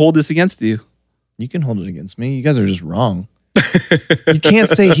gonna hold this against you. You can hold it against me. You guys are just wrong. You can't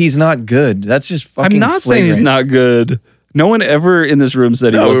say he's not good. That's just fucking I'm not saying he's flagrant. not good. No one ever in this room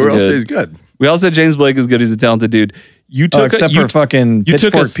said he No, we wasn't were all saying good. he's good. We all said James Blake is good. He's a talented dude. You took except for fucking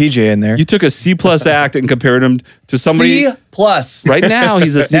Pitchfork PJ in there. You took a C+ act and compared him to somebody. C+. Right now,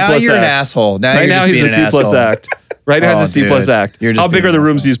 he's a C+ now act. you're an asshole. Now right you're now, just he's being a an C+ asshole. act. Right now, he's a C+ act. How big are the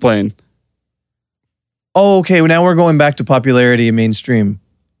rooms he's playing? Oh, okay. Well, now we're going back to popularity and mainstream.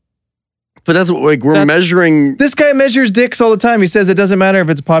 But that's what we're measuring. This guy measures dicks all the time. He says it doesn't matter if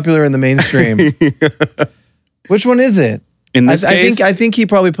it's popular in the mainstream. Which one is it? In this case, I think he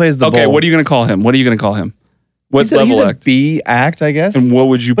probably plays the okay, bowl. what are you going to call him? What are you going to call him? What level he's act? A B act, I guess. And what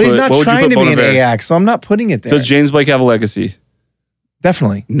would you put? But he's not trying to Bon be an Iver? A act, so I'm not putting it there. Does James Blake have a legacy?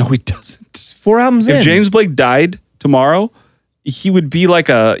 Definitely. No, he doesn't. 4 albums in. If James Blake died tomorrow, he would be like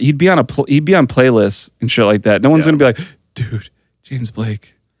he'd be on playlists and shit like that. No one's going to be like, dude, James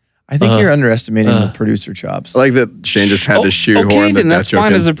Blake. I think you're underestimating the producer chops. I like that Shane just had to shoehorn okay, then that that's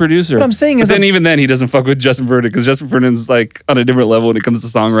fine as a producer. What I'm saying is, then even then he doesn't fuck with Justin Vernon because Justin Vernon's like on a different level when it comes to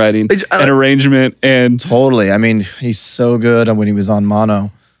songwriting and arrangement and totally. I mean, he's so good when he was on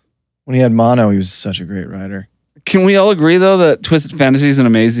mono. When he had mono, he was such a great writer. Can we all agree though that Twisted Fantasy is an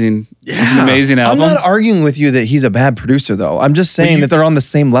amazing album? I'm not arguing with you that he's a bad producer though. I'm just saying that they're on the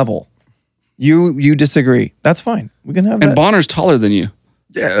same level. You disagree. That's fine. We can have that. And Bonner's taller than you.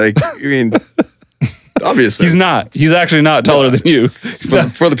 Yeah, like I mean, obviously he's not. He's actually not taller than you.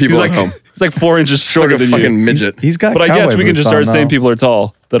 For the people at home. He's like 4 inches shorter like a than fucking you. midget. He's got. But I guess we can just start saying now. people are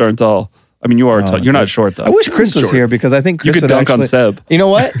tall that aren't tall. I mean, you are tall. You're not short though. I wish Chris was here because I think Chris you could would dunk on Seb. You know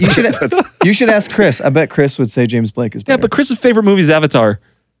what? You should ask Chris. I bet Chris would say James Blake is better. Yeah, but Chris's favorite movie is Avatar.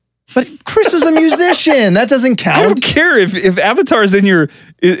 But Chris was a musician. That doesn't count. I don't care if Avatar is in your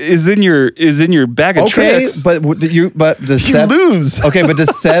bag of tricks. But does You Seb lose. Okay, but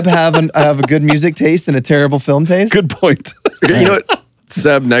does Seb have a good music taste and a terrible film taste? Good point. Okay, you know what,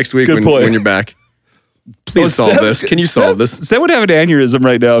 Seb, next week when you're back, please solve this. Can you solve this? Seb would have an aneurysm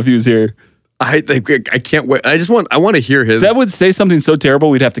right now if he was here. I can't wait. I want to hear his. Seb would say something so terrible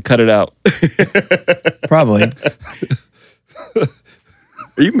we'd have to cut it out. Probably.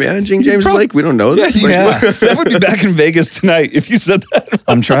 Are you managing James Blake? We don't know this. Yeah. Seb would be back in Vegas tonight if you said that.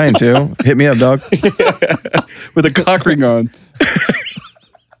 I'm trying to. Hit me up, dog. With a cock ring on.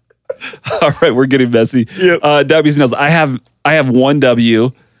 All right, we're getting messy. Yep. W's and L's. I have one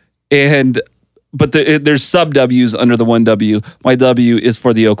W, but there's sub W's under the one W. My W is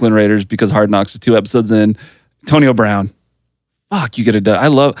for the Oakland Raiders because Hard Knocks is 2 episodes in. Antonio Brown. Fuck, you get it done.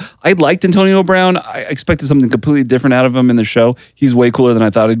 I liked Antonio Brown. I expected something completely different out of him in the show. He's way cooler than I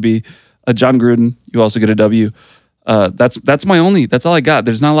thought he'd be. John Gruden, you also get a W. That's all I got.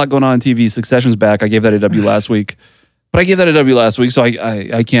 There's not a lot going on TV. Succession's back. I gave that a W last week. But I gave that a W last week, so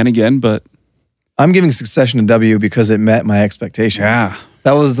I can again, but I'm giving Succession a W because it met my expectations. Yeah.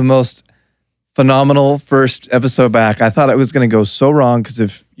 That was the most phenomenal first episode back. I thought it was going to go so wrong because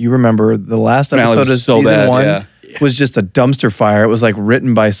if you remember, the last Finale episode of was so season bad, 1 yeah. was just a dumpster fire. It was like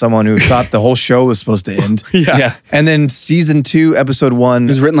written by someone who thought the whole show was supposed to end. yeah. And then season 2, episode 1. It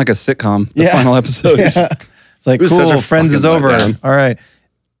was written like a sitcom, the Yeah. final episode. Yeah. It's like, It was such cool, a Friends is fucking over. letdown. All right.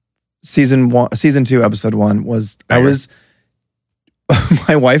 Season 2, episode 1 was,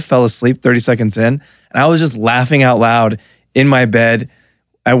 my wife fell asleep 30 seconds in, and I was just laughing out loud in my bed.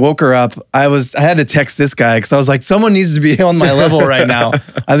 I woke her up. I had to text this guy because I was like, someone needs to be on my level right now.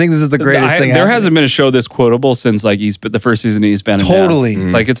 I think this is the greatest thing. There happening. hasn't been a show this quotable since like the first season of Eastbound and Totally.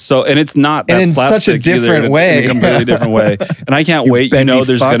 Down. Like it's so, and it's not that And in such a slapstick either, different in a way. completely different way. And I can't wait. You bendy know,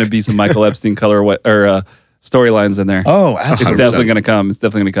 there's fuck. going to be some Michael Epstein storylines in there. Oh, It's absolutely. definitely going to come. It's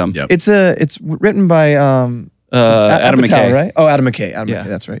definitely going to come. Yep. It's written by Adam Apatow, McKay. right? Oh, Adam McKay. Adam Yeah. McKay.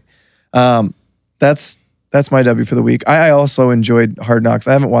 That's right. That's my W for the week. I also enjoyed Hard Knocks.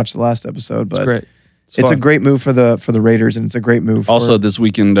 I haven't watched the last episode, but It's great. it's a fun. great move for the Raiders, and it's a great move. Also, for this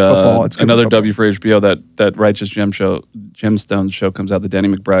weekend, football. It's good another for football. W for HBO. That Righteous Gemstones show comes out. The Danny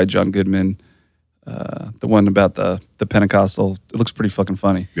McBride, John Goodman, the one about the Pentecostal. It looks pretty fucking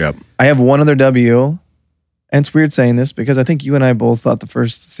funny. Yep. I have one other W, and it's weird saying this because I think you and I both thought the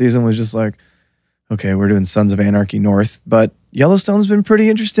first season was just like, okay, we're doing Sons of Anarchy North, but Yellowstone's been pretty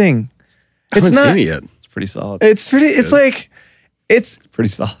interesting. I haven't seen it yet. It's pretty solid. It's pretty. It's like it's pretty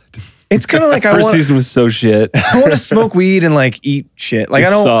solid. it's kind of like I First want. season was so shit. I want to smoke weed and like eat shit. Like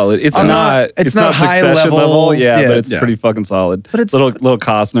It's I don't. solid. It's I'm not. It's not high Succession level. Yeah, but it's Yeah. pretty fucking solid. But it's- little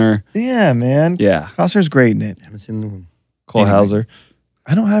Costner. Yeah, man. Yeah, Costner's great in it. I haven't seen the one. Cole Hauser.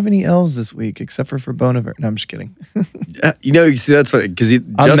 I don't have any L's this week except for Bon Iver. No, I'm just kidding. You see, that's funny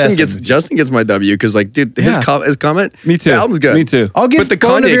because Justin gets my W because like, dude, his Yeah. comment. Me too. The album's good. Me too. I'll give But the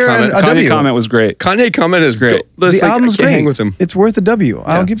Bon Kanye Iver comment- a Kanye W. comment was great. Kanye comment is great. great. The album's I can't great. hang with him. It's worth a W.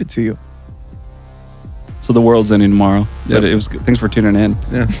 I'll Yeah. give it to you. So the world's ending tomorrow. Yep. But it was good. Thanks for tuning in.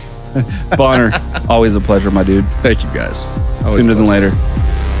 Yeah. Bonner, always a pleasure, my dude. Thank you, guys. Always Sooner a than pleasure.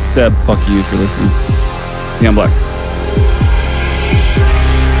 later. Seb, fuck you for listening. Neon Black.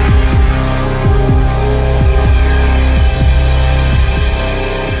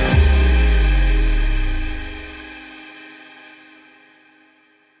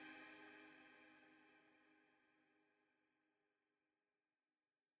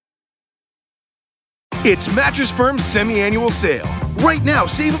 It's Mattress Firm's semi-annual sale. Right now,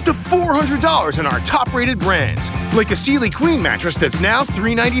 save up to $400 on our top-rated brands, like a Sealy Queen mattress that's now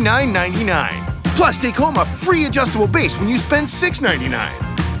 $399.99. Plus, take home a free adjustable base when you spend $699.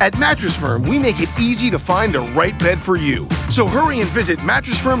 At Mattress Firm, we make it easy to find the right bed for you. So hurry and visit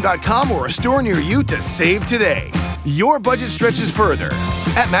mattressfirm.com or a store near you to save today. Your budget stretches further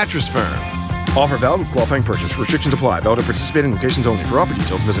at Mattress Firm. Offer valid with qualifying purchase. Restrictions apply. Valid at participating locations only. For offer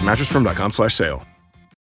details, visit mattressfirm.com/sale.